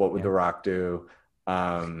myself, what would The Rock do?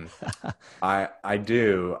 I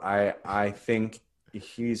do. I think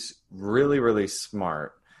he's really, really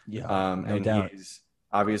smart. Yeah, no and doubt. He's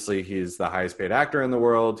the highest paid actor in the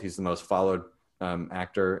world. He's the most followed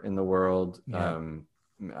actor in the world. Yeah.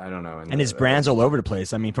 I don't know. And his brand's all over the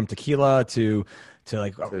place. I mean, from tequila to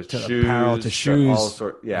shoes, apparel to shoes.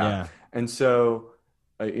 All yeah. And so,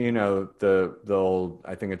 the old,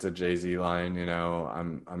 I think it's a Jay-Z line,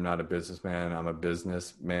 I'm not a businessman, I'm a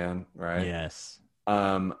businessman, right? Yes.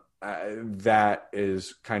 That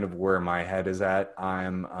is kind of where my head is at.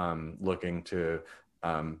 I'm looking to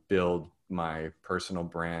build my personal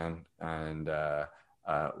brand, and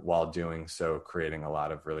while doing so, creating a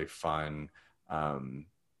lot of really fun,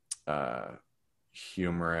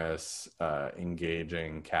 humorous,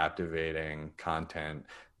 engaging, captivating content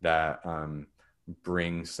that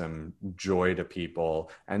brings some joy to people.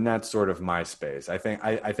 And that's sort of my space. I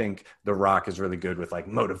think The Rock is really good with like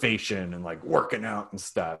motivation and like working out and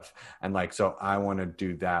stuff. And like, so I want to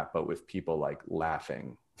do that, but with people like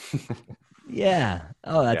laughing. Yeah.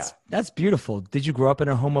 Oh, that's beautiful. Did you grow up in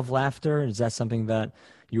a home of laughter? Is that something that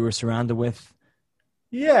you were surrounded with?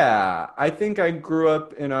 Yeah, I think I grew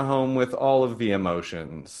up in a home with all of the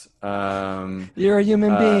emotions. You're a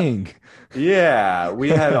human being. Yeah, we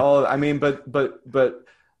had all. I mean, but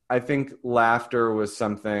I think laughter was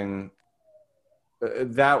something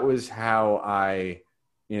that was how I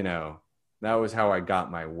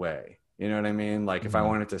got my way. You know what I mean? Like if I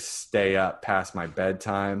wanted to stay up past my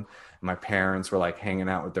bedtime, my parents were like hanging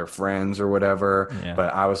out with their friends or whatever,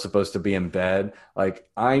 but I was supposed to be in bed. Like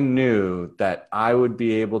I knew that I would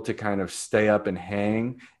be able to kind of stay up and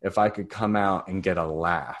hang if I could come out and get a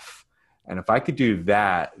laugh. And if I could do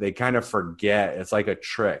that, they kind of forget. It's like a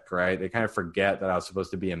trick, right? They kind of forget that I was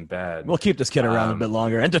supposed to be in bed. We'll keep this kid around a bit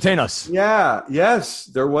longer. Entertain us. Yeah. Yes.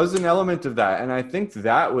 There was an element of that. And I think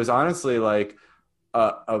that was honestly like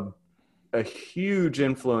a huge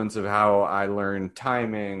influence of how I learned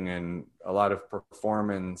timing and a lot of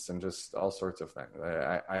performance and just all sorts of things.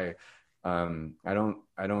 I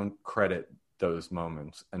don't credit those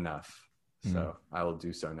moments enough, so I will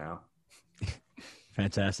do so now.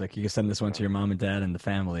 Fantastic! You can send this one to your mom and dad and the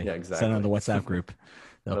family. Yeah, exactly. Send it on the WhatsApp group.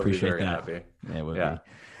 They'll appreciate that. Happy. Yeah, it would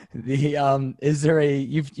be. Is there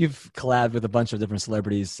you've collabed with a bunch of different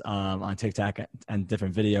celebrities on TikTok and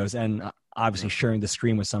different videos, and obviously sharing the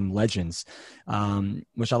screen with some legends,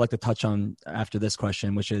 which I'd like to touch on after this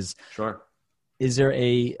question, which is, sure. Is there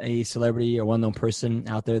a celebrity or well-known person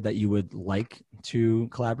out there that you would like to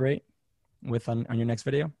collaborate with on your next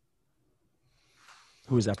video?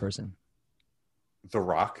 Who is that person? The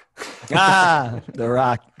Rock. The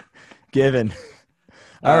Rock. Given.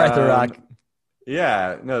 All right, The Rock.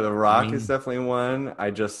 Yeah, no, The Rock is definitely one.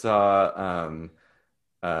 I just saw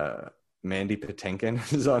Mandy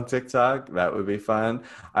Patinkin is on TikTok. That would be fun.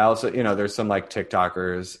 I also, there's some like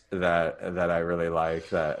TikTokers that I really like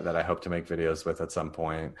that I hope to make videos with at some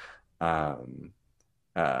point.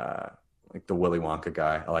 like the Willy Wonka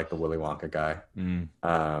guy. I like the Willy Wonka guy.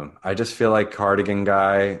 I just feel like cardigan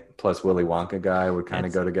guy plus Willy Wonka guy would kind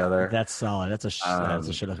of go together. That's solid. That's a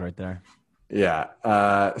shit right there. Yeah.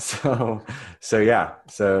 So yeah.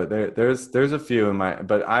 So there's a few in my,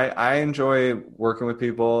 but I enjoy working with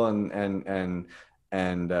people and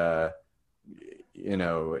you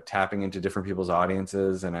know, tapping into different people's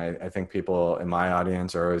audiences. And I think people in my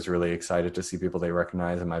audience are always really excited to see people they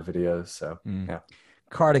recognize in my videos. So yeah.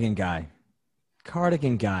 Cardigan guy.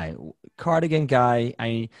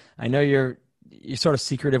 I know you're sort of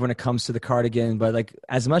secretive when it comes to the cardigan, but like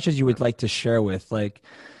as much as you would like to share with, like,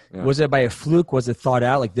 was it by a fluke? Was it thought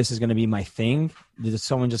out? Like, this is going to be my thing? Did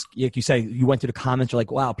someone just, like you say, you went through the comments, you're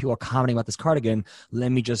like, wow, people are commenting about this cardigan.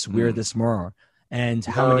 Let me just wear this more. And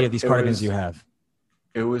how many of these cardigans do you have?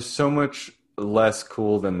 It was so much less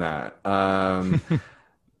cool than that. When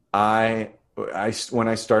I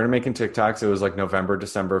started making TikToks, it was like November,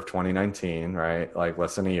 December of 2019, right? Like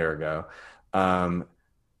less than a year ago. I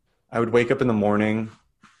would wake up in the morning,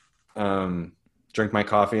 drink my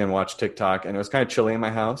coffee and watch TikTok, and it was kind of chilly in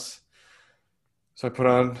my house. So I put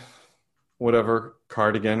on whatever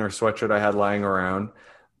cardigan or sweatshirt I had lying around.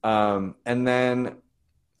 And then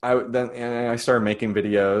I started making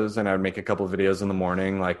videos, and I would make a couple of videos in the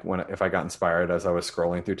morning, like if I got inspired as I was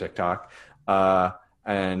scrolling through TikTok.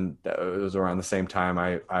 And it was around the same time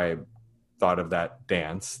I thought of that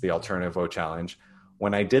dance, the Alternative Vote Challenge.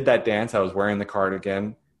 When I did that dance, I was wearing the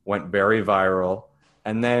cardigan, went very viral.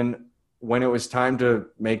 And then when it was time to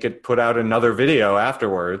put out another video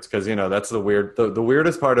afterwards, because, you know, that's the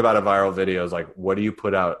weirdest part about a viral video is like, what do you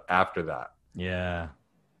put out after that? Yeah.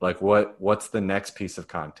 Like what's the next piece of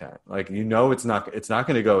content? Like, you know, it's not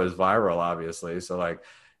going to go as viral, obviously. So like,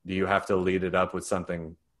 do you have to lead it up with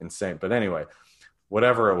something insane? But anyway,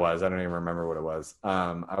 whatever it was, I don't even remember what it was.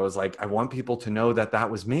 I was like, I want people to know that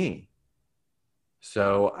was me.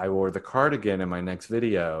 So I wore the cardigan in my next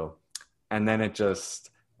video. And then I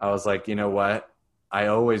was like, you know what? I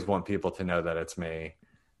always want people to know that it's me.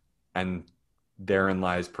 And therein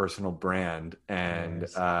lies personal brand. And,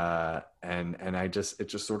 nice. And it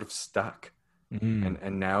just sort of stuck.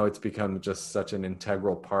 And now it's become just such an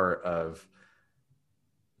integral part of,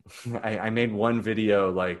 I made one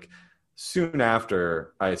video like soon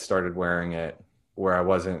after I started wearing it, where I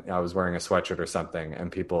was wearing a sweatshirt or something,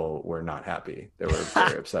 and people were not happy. They were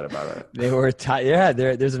very upset about it. They were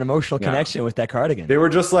there's an emotional connection with that cardigan. They were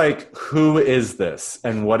just like, who is this?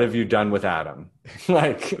 And what have you done with Adam?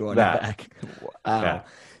 Like going that. Back. Wow.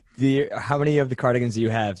 Yeah. How many of the cardigans do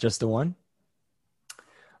you have? Just the one?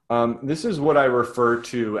 This is what I refer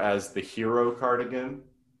to as the hero cardigan.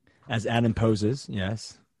 As Adam poses,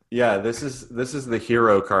 yes. Yeah, this is the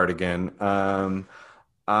hero cardigan. There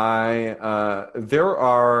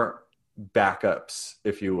are backups,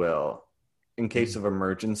 if you will, in case of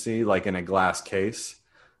emergency, like in a glass case.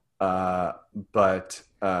 But this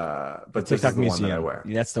is the one that I wear.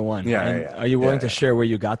 That's the one. Yeah. Are you willing to share where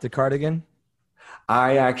you got the cardigan?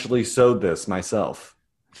 I actually sewed this myself.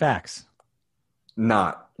 Facts.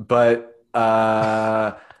 Not, but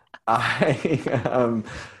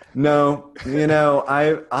no, you know,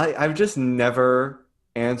 I've just never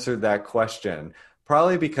answered that question.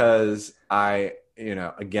 Probably because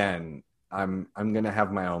again, I'm going to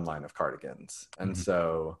have my own line of cardigans. And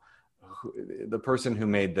so the person who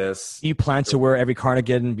made this. Do you plan to wear every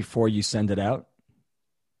cardigan before you send it out?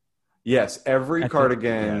 Yes. Every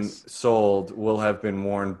cardigan sold will have been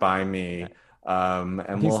worn by me.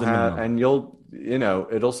 And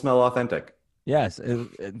it'll smell authentic. Yes, it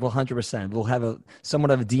will 100%. We'll have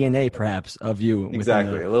somewhat of a DNA, perhaps, of you.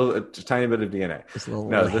 Exactly, a tiny bit of DNA. This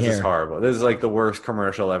is horrible. This is like the worst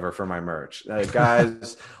commercial ever for my merch,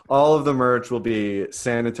 guys. All of the merch will be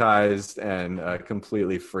sanitized and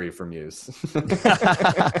completely free from use.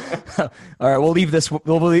 All right, we'll leave this.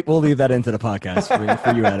 We'll leave that into the podcast for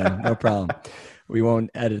you, Adam. No problem. We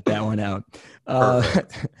won't edit that one out.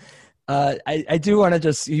 I do want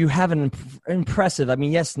to you have an impressive,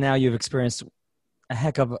 yes, now you've experienced a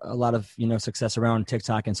heck of a lot of, success around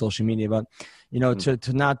TikTok and social media, but,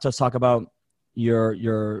 to not just talk about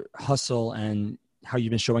your hustle and how you've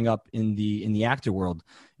been showing up in the actor world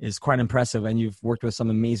is quite impressive. And you've worked with some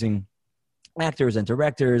amazing actors and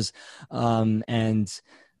directors. And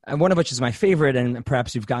one of which is my favorite, and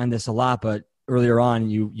perhaps you've gotten this a lot, but earlier on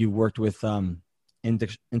you worked with,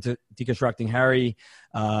 into Deconstructing Harry,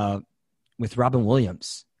 with Robin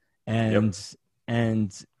Williams. And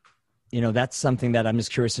that's something that I'm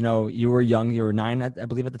just curious to know. You were young, you were 9, I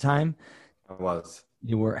believe at the time. I was.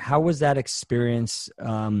 How was that experience,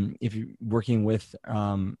 if you're working with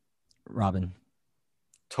Robin?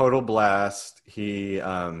 Total blast. He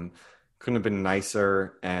couldn't have been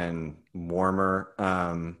nicer and warmer.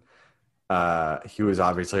 He was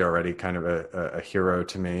obviously already kind of a hero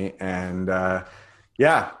to me. And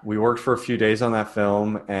yeah, we worked for a few days on that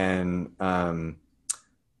film. And,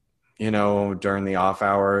 during the off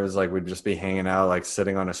hours, like we'd just be hanging out, like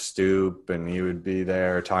sitting on a stoop, and he would be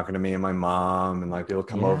there talking to me and my mom, and like people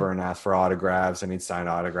come over and ask for autographs, and he'd sign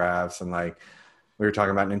autographs. And like we were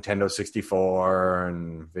talking about Nintendo 64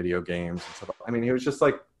 and video games and stuff. I mean, he was just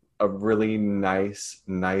like a really nice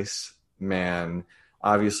man,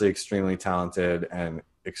 obviously extremely talented and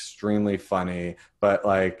extremely funny, but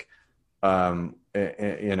like,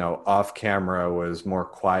 off camera was more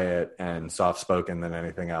quiet and soft spoken than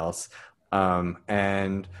anything else. And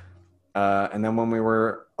then when we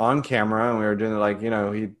were on camera and we were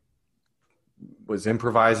doing he was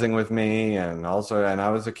improvising with me, and I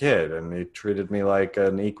was a kid, and he treated me like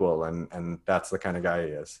an equal, and that's the kind of guy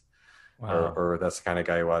he is. Wow. Or that's the kind of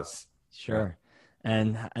guy he was. Sure.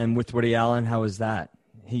 And with Woody Allen, how was that?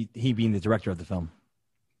 He being the director of the film.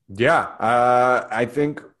 Yeah, I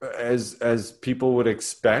think as people would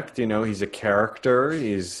expect, he's a character.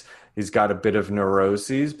 He's got a bit of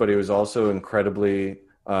neuroses, but he was also incredibly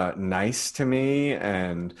nice to me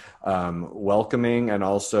and welcoming, and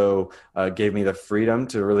also gave me the freedom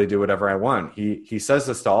to really do whatever I want. He says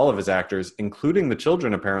this to all of his actors, including the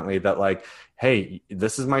children, apparently, that like, hey,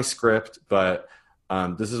 this is my script, but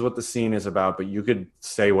this is what the scene is about, but you could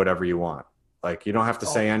say whatever you want. Like, you don't have to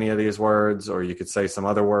say any of these words, or you could say some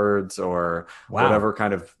other words, or whatever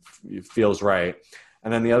kind of feels right.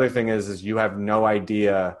 And then the other thing is you have no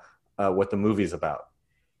idea what the movie's about.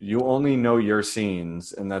 You only know your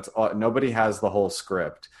scenes, and that's all. Nobody has the whole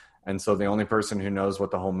script. And so the only person who knows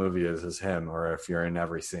what the whole movie is him, or if you're in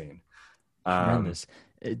every scene. Tremendous.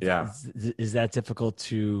 Is that difficult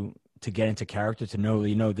to get into character, to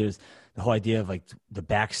know, there's the whole idea of like the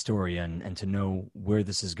backstory and to know where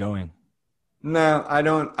this is going? No, I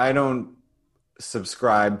don't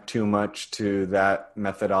subscribe too much to that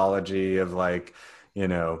methodology of like,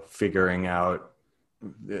 figuring out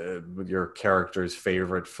your character's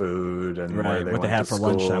favorite food and where they what went they have to for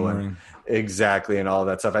lunch that school morning. Exactly, and all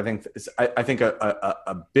that stuff. I think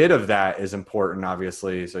a bit of that is important,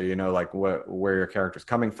 obviously, so like where your character's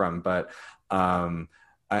coming from, but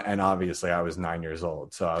and obviously I was 9 years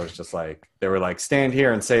old, so I was just like, they were like, stand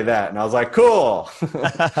here and say that, and I was like, cool.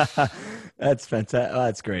 That's fantastic. Oh,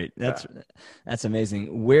 that's great. That's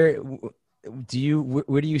amazing. Where do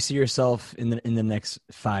you see yourself in the next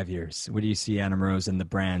 5 years? Where do you see Adam Rose and the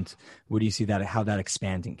brand? Where do you see how that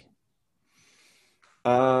expanding?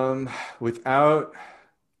 Without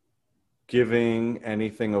giving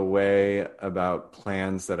anything away about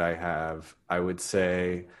plans that I have, I would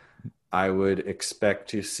say I would expect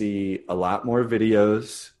to see a lot more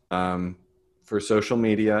videos for social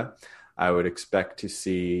media. I would expect to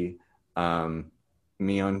see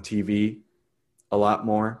me on TV a lot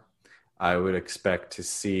more. I would expect to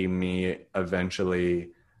see me eventually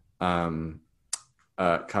coming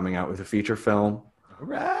out with a feature film.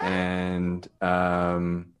 Right. And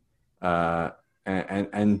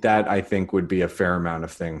that I think would be a fair amount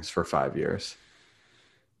of things for 5 years.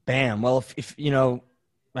 Bam. Well, if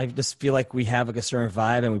I just feel like we have like a certain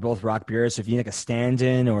vibe, and we both rock beers. So if you need like a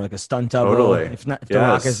stand-in or like a stunt double, totally. If The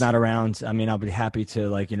Rock is not around, I mean, I'll be happy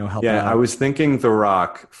to help out. Yeah, I was thinking The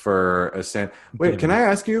Rock for a stand. Wait, can I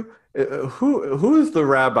ask you, who is the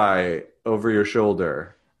rabbi over your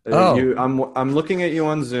shoulder? I'm looking at you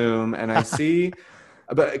on Zoom, and I see,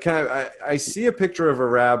 but I see a picture of a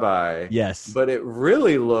rabbi. Yes, but it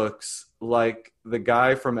really looks like the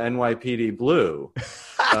guy from NYPD Blue.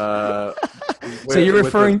 So you're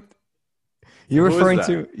referring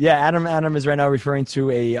to Adam is right now referring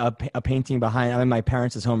to a painting behind. I'm in my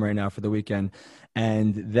parents' home right now for the weekend,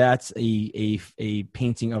 and that's a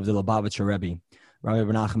painting of the Lubavitcher Rebbe,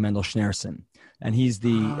 Rabbi Menachem Mendel Schneerson, and he's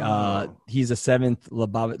the seventh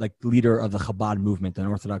Lubavitch leader of the Chabad movement, an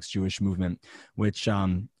Orthodox Jewish movement, which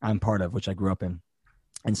I'm part of, which I grew up in.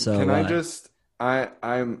 And so can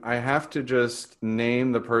I have to just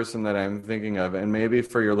name the person that I'm thinking of, and maybe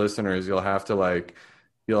for your listeners, you'll have to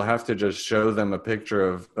just show them a picture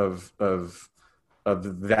of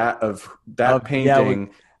that painting,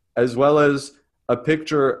 as well as a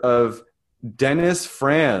picture of Dennis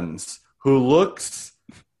Franz, who looks.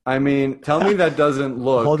 I mean, tell me that doesn't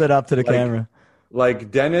look. Hold it up to the camera. Like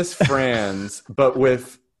Dennis Franz, but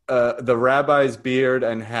with the rabbi's beard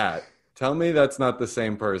and hat. Tell me that's not the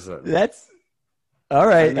same person. That's. All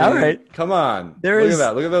right, all right. Come on. Look at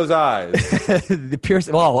that. Look at those eyes. The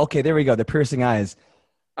piercing. Oh, okay. There we go. The piercing eyes.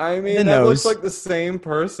 I mean, that looks like the same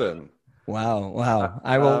person. Wow.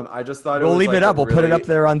 I will. I just thought we'll it was leave it up. We'll put it really, up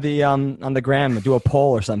there on the gram. Do a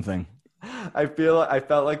poll or something. I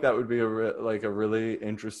felt like that would be a really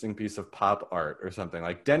interesting piece of pop art or something,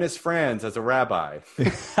 like Dennis Franz as a rabbi.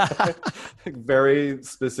 Very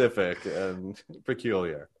specific and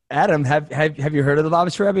peculiar. Adam, have you heard of the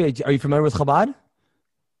Lubavitcher Rebbe? Are you familiar with Chabad?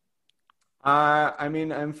 I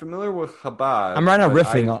mean, I'm familiar with Chabad. I'm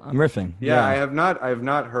riffing. Yeah, I have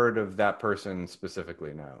not heard of that person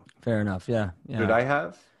specifically. No. Fair enough. Yeah. Should I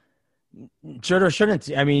have? Should or shouldn't?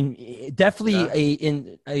 I mean,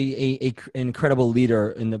 definitely a incredible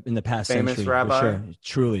leader in the past famous century. rabbi. For sure.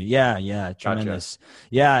 Truly, yeah, tremendous. Gotcha.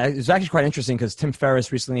 Yeah, it was actually quite interesting because Tim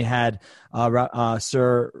Ferriss recently had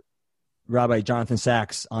Sir Rabbi Jonathan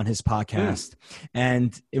Sachs on his podcast,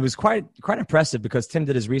 and it was quite impressive because Tim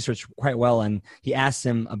did his research quite well, and he asked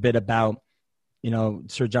him a bit about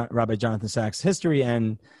Rabbi Jonathan Sachs' history,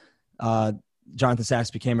 and Jonathan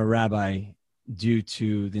Sachs became a rabbi due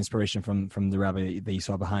to the inspiration from the rabbi that you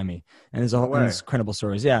saw behind me. And there's there's incredible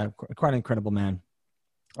stories. Yeah, quite an incredible man.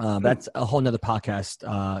 That's a whole nother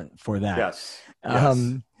podcast for that. Yes.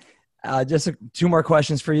 Just two more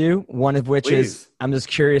questions for you. One of which is, I'm just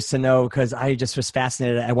curious to know, because I just was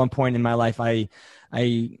fascinated. At one point in my life, I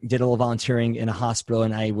did a little volunteering in a hospital,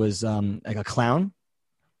 and I was like a clown,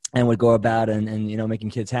 and would go about and making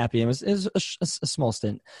kids happy. It was a small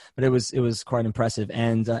stint, but it was quite impressive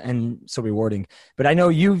and so rewarding. But I know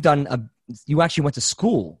you actually went to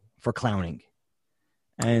school for clowning,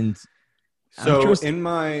 and so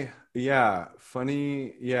funny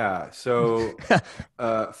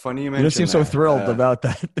you mentioned. You don't seem so thrilled about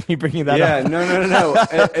that. Me bringing that up. No.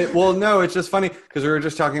 Well, no, it's just funny because we were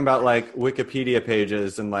just talking about like Wikipedia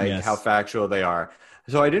pages and how factual they are.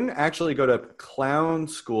 So I didn't actually go to clown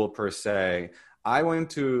school per se. I went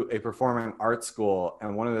to a performing arts school,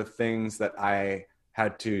 and one of the things that I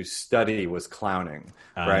had to study was clowning,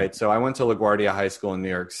 right? So I went to LaGuardia High School in New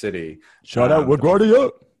York City. Shout out LaGuardia!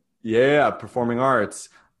 Yeah, performing arts.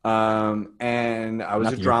 And I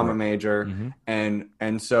was a drama major. Mm-hmm.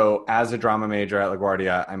 And so as a drama major at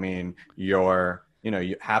LaGuardia, I mean,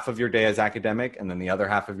 half of your day is academic, and then the other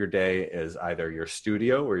half of your day is either your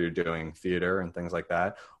studio where you're doing theater and things like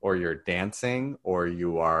that, or you're dancing, or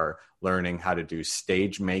you are learning how to do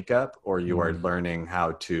stage makeup, or you are learning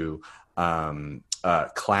how to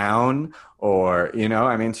clown, or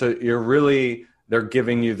so they're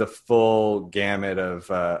giving you the full gamut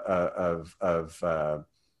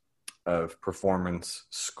of performance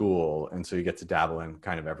school, and so you get to dabble in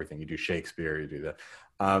kind of everything. You do Shakespeare, you do that.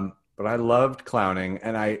 But I loved clowning,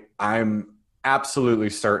 and I'm absolutely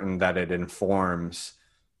certain that it informs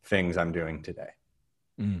things I'm doing today.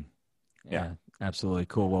 Yeah, absolutely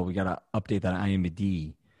cool. Well, we got to update that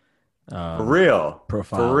IMDb for real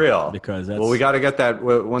profile. For real. Because we got to get that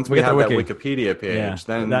once we have that Wikipedia page,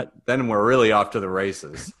 then we're really off to the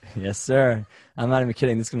races. Yes, sir. I'm not even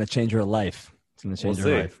kidding. This is going to change your life. It's going to change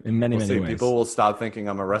your life in many ways. People will stop thinking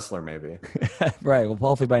I'm a wrestler, maybe. Right. Well,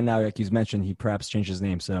 hopefully by now, like you mentioned, he perhaps changed his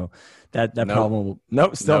name. So that problem will.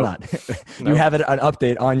 Nope, still not. You have an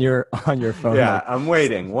update on your phone. Yeah, I'm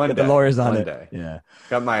waiting. One day. The lawyer's on it. Day. Yeah.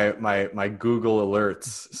 Got my Google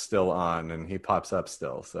alerts still on, and he pops up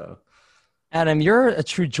still. So. Adam, you're a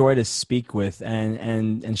true joy to speak with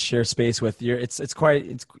and share space with. You're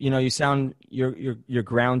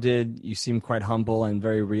grounded. You seem quite humble and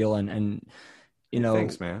very real and.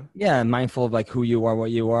 Thanks, man. Yeah, mindful of like who you are,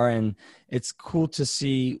 what you are, and it's cool to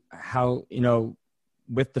see how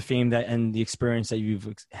with the fame and the experience that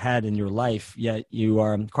you've had in your life, yet you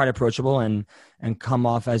are quite approachable and come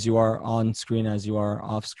off as you are on screen as you are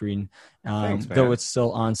off screen, Thanks, though it's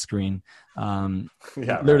still on screen.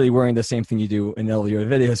 Literally wearing the same thing you do in all your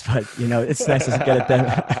videos, but it's nice to get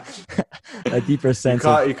a deeper sense.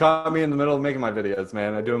 You caught me in the middle of making my videos,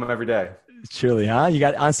 man. I do them every day. Truly, huh? You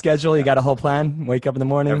got on schedule. You got a whole plan. Wake up in the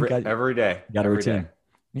morning. Every day. Got a routine.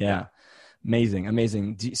 Yeah.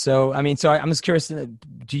 Amazing. So I'm just curious.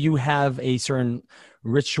 Do you have a certain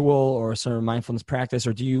ritual or a certain mindfulness practice,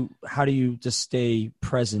 or how do you just stay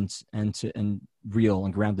present and real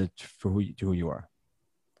and grounded for who you are?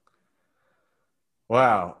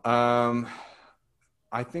 Wow.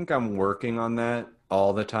 I think I'm working on that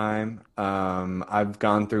all the time. I've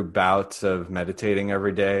gone through bouts of meditating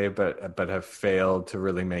every day, but have failed to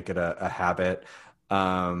really make it a habit.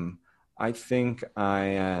 I think I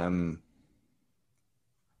am.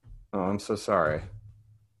 Oh, I'm so sorry.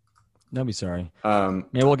 Don't be sorry.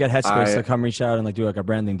 Maybe we'll get Headspace to come reach out and do like a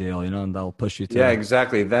branding deal, and they'll push you to. Yeah,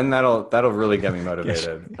 exactly. Then that'll really get me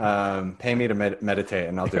motivated. Pay me to meditate,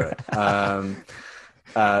 and I'll do it.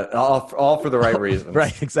 All for the right reasons.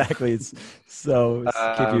 Right, exactly. It's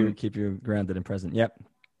keep you grounded and present. Yep.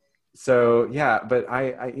 So yeah, but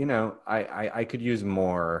I could use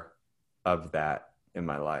more of that in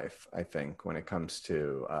my life. I think when it comes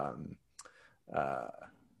to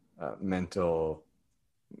mental.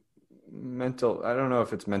 I don't know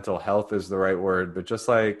if it's mental health is the right word, but just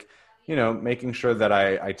like, making sure that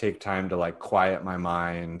I take time to like quiet my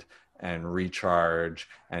mind and recharge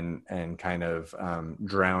and kind of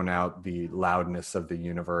drown out the loudness of the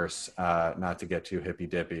universe, not to get too hippy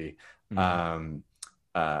dippy. Mm-hmm.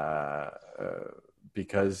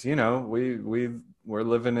 Because, we're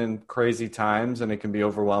living in crazy times and it can be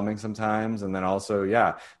overwhelming sometimes. And then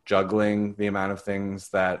also, juggling the amount of things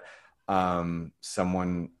that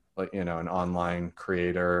someone like, an online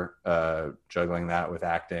creator, juggling that with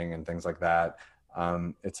acting and things like that.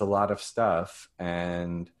 It's a lot of stuff,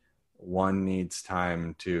 and one needs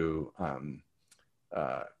time to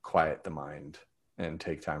quiet the mind and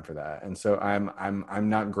take time for that. And so I'm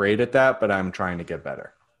not great at that, but I'm trying to get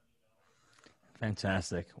better.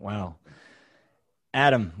 Fantastic. Wow.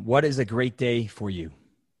 Adam, what is a great day for you?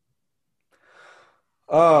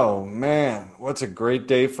 Oh man, what's a great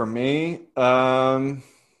day for me?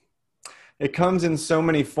 It comes in so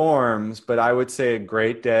many forms, but I would say a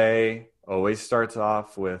great day always starts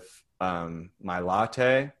off with my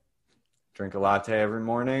latte. Drink a latte every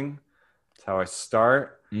morning. That's how I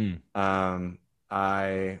start.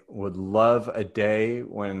 I would love a day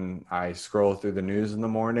when I scroll through the news in the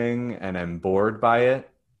morning and I'm bored by it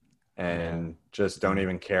and just don't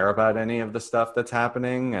even care about any of the stuff that's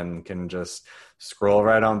happening and can just scroll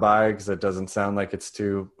right on by because it doesn't sound like it's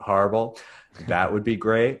too horrible. That would be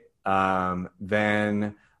great.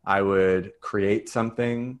 Then I would create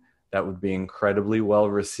something that would be incredibly well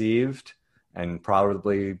received and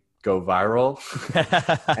probably go viral.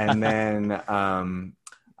 And then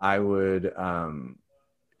I would,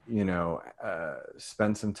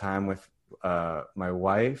 spend some time with my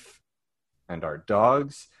wife and our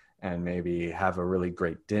dogs and maybe have a really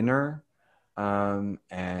great dinner and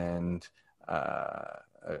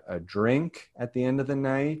a drink at the end of the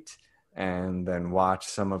night, and then watch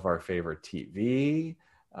some of our favorite TV.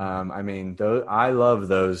 I love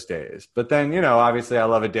those days. But then, obviously I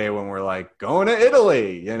love a day when we're like going to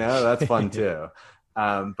Italy, that's fun too.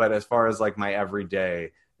 But as far as like my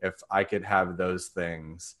everyday, if I could have those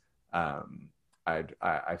things,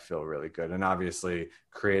 I feel really good. And obviously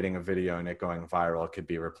creating a video and it going viral could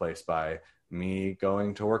be replaced by me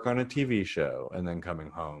going to work on a TV show and then coming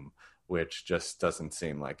home, which just doesn't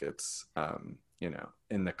seem like it's,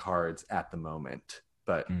 in the cards at the moment,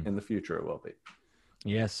 but in the future it will be.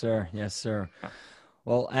 Yes, sir. Yes, sir.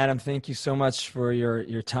 Well, Adam, thank you so much for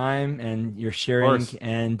your time and your sharing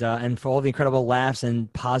and for all the incredible laughs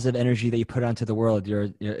and positive energy that you put onto the world.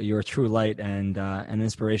 You're a true light and an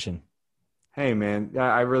inspiration. Hey, man.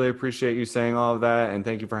 I really appreciate you saying all of that, and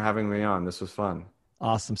thank you for having me on. This was fun.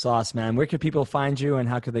 Awesome sauce, man. Where could people find you, and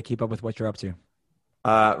how could they keep up with what you're up to?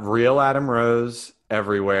 Real Adam Rose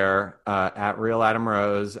everywhere, at Real Adam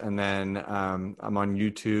Rose. And then I'm on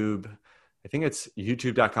YouTube. I think it's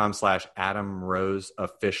youtube.com/Adam Rose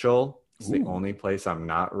Official. It's the only place I'm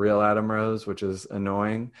not Real Adam Rose, which is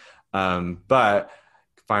annoying. But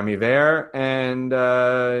find me there, and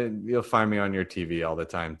you'll find me on your TV all the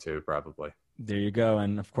time too, probably. There you go.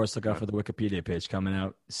 And of course, look out for the Wikipedia page coming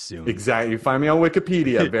out soon. Exactly. You find me on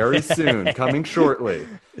Wikipedia very soon, coming shortly.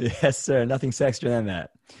 Yes, sir. Nothing sexier than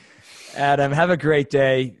that. Adam, have a great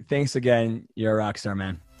day. Thanks again. You're a rock star,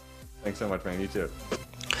 man. Thanks so much, man. You too.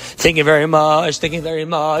 Thank you very much. Thank you very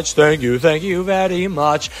much. Thank you. Thank you very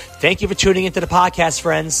much. Thank you for tuning into the podcast,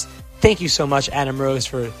 friends. Thank you so much, Adam Rose,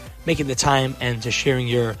 for making the time and to sharing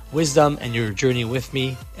your wisdom and your journey with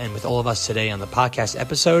me and with all of us today on the podcast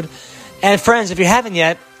episode. And friends, if you haven't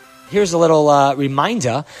yet, here's a little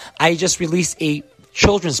reminder. I just released a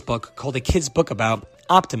children's book called A Kid's Book About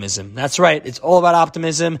Optimism. That's right. It's all about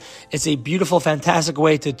optimism. It's a beautiful, fantastic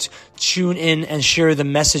way to tune in and share the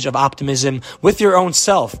message of optimism with your own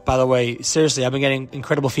self. By the way, seriously, I've been getting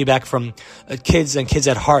incredible feedback from kids and kids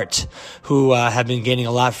at heart who have been gaining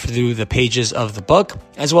a lot through the pages of the book,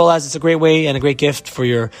 as well as it's a great way and a great gift for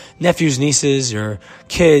your nephews, nieces, your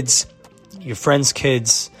kids, your friends'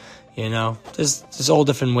 kids. There's all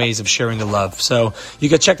different ways of sharing the love. So you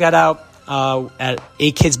can check that out at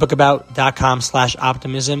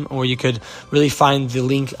akidsbookabout.com/optimism, or you could really find the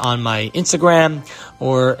link on my Instagram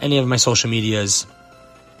or any of my social medias.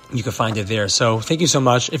 You can find it there. So thank you so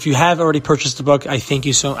much. If you have already purchased the book, I thank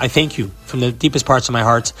you from the deepest parts of my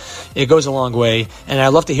heart. It goes a long way, and I'd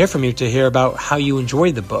love to hear from you, to hear about how you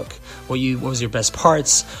enjoyed the book. What was your best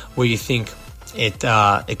parts? Where you think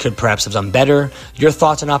it could perhaps have done better. Your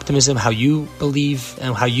thoughts on optimism, how you believe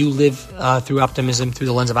and how you live through optimism, through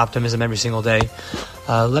the lens of optimism every single day.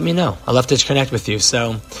 Let me know. I'd love to connect with you.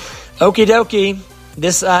 So, okie dokie.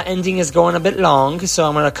 This ending is going a bit long, so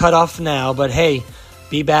I'm going to cut off now. But hey,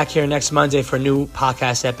 be back here next Monday for a new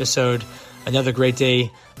podcast episode. Another great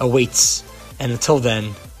day awaits. And until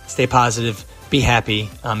then, stay positive, be happy.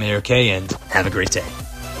 I'm Meir Kay, and have a great day.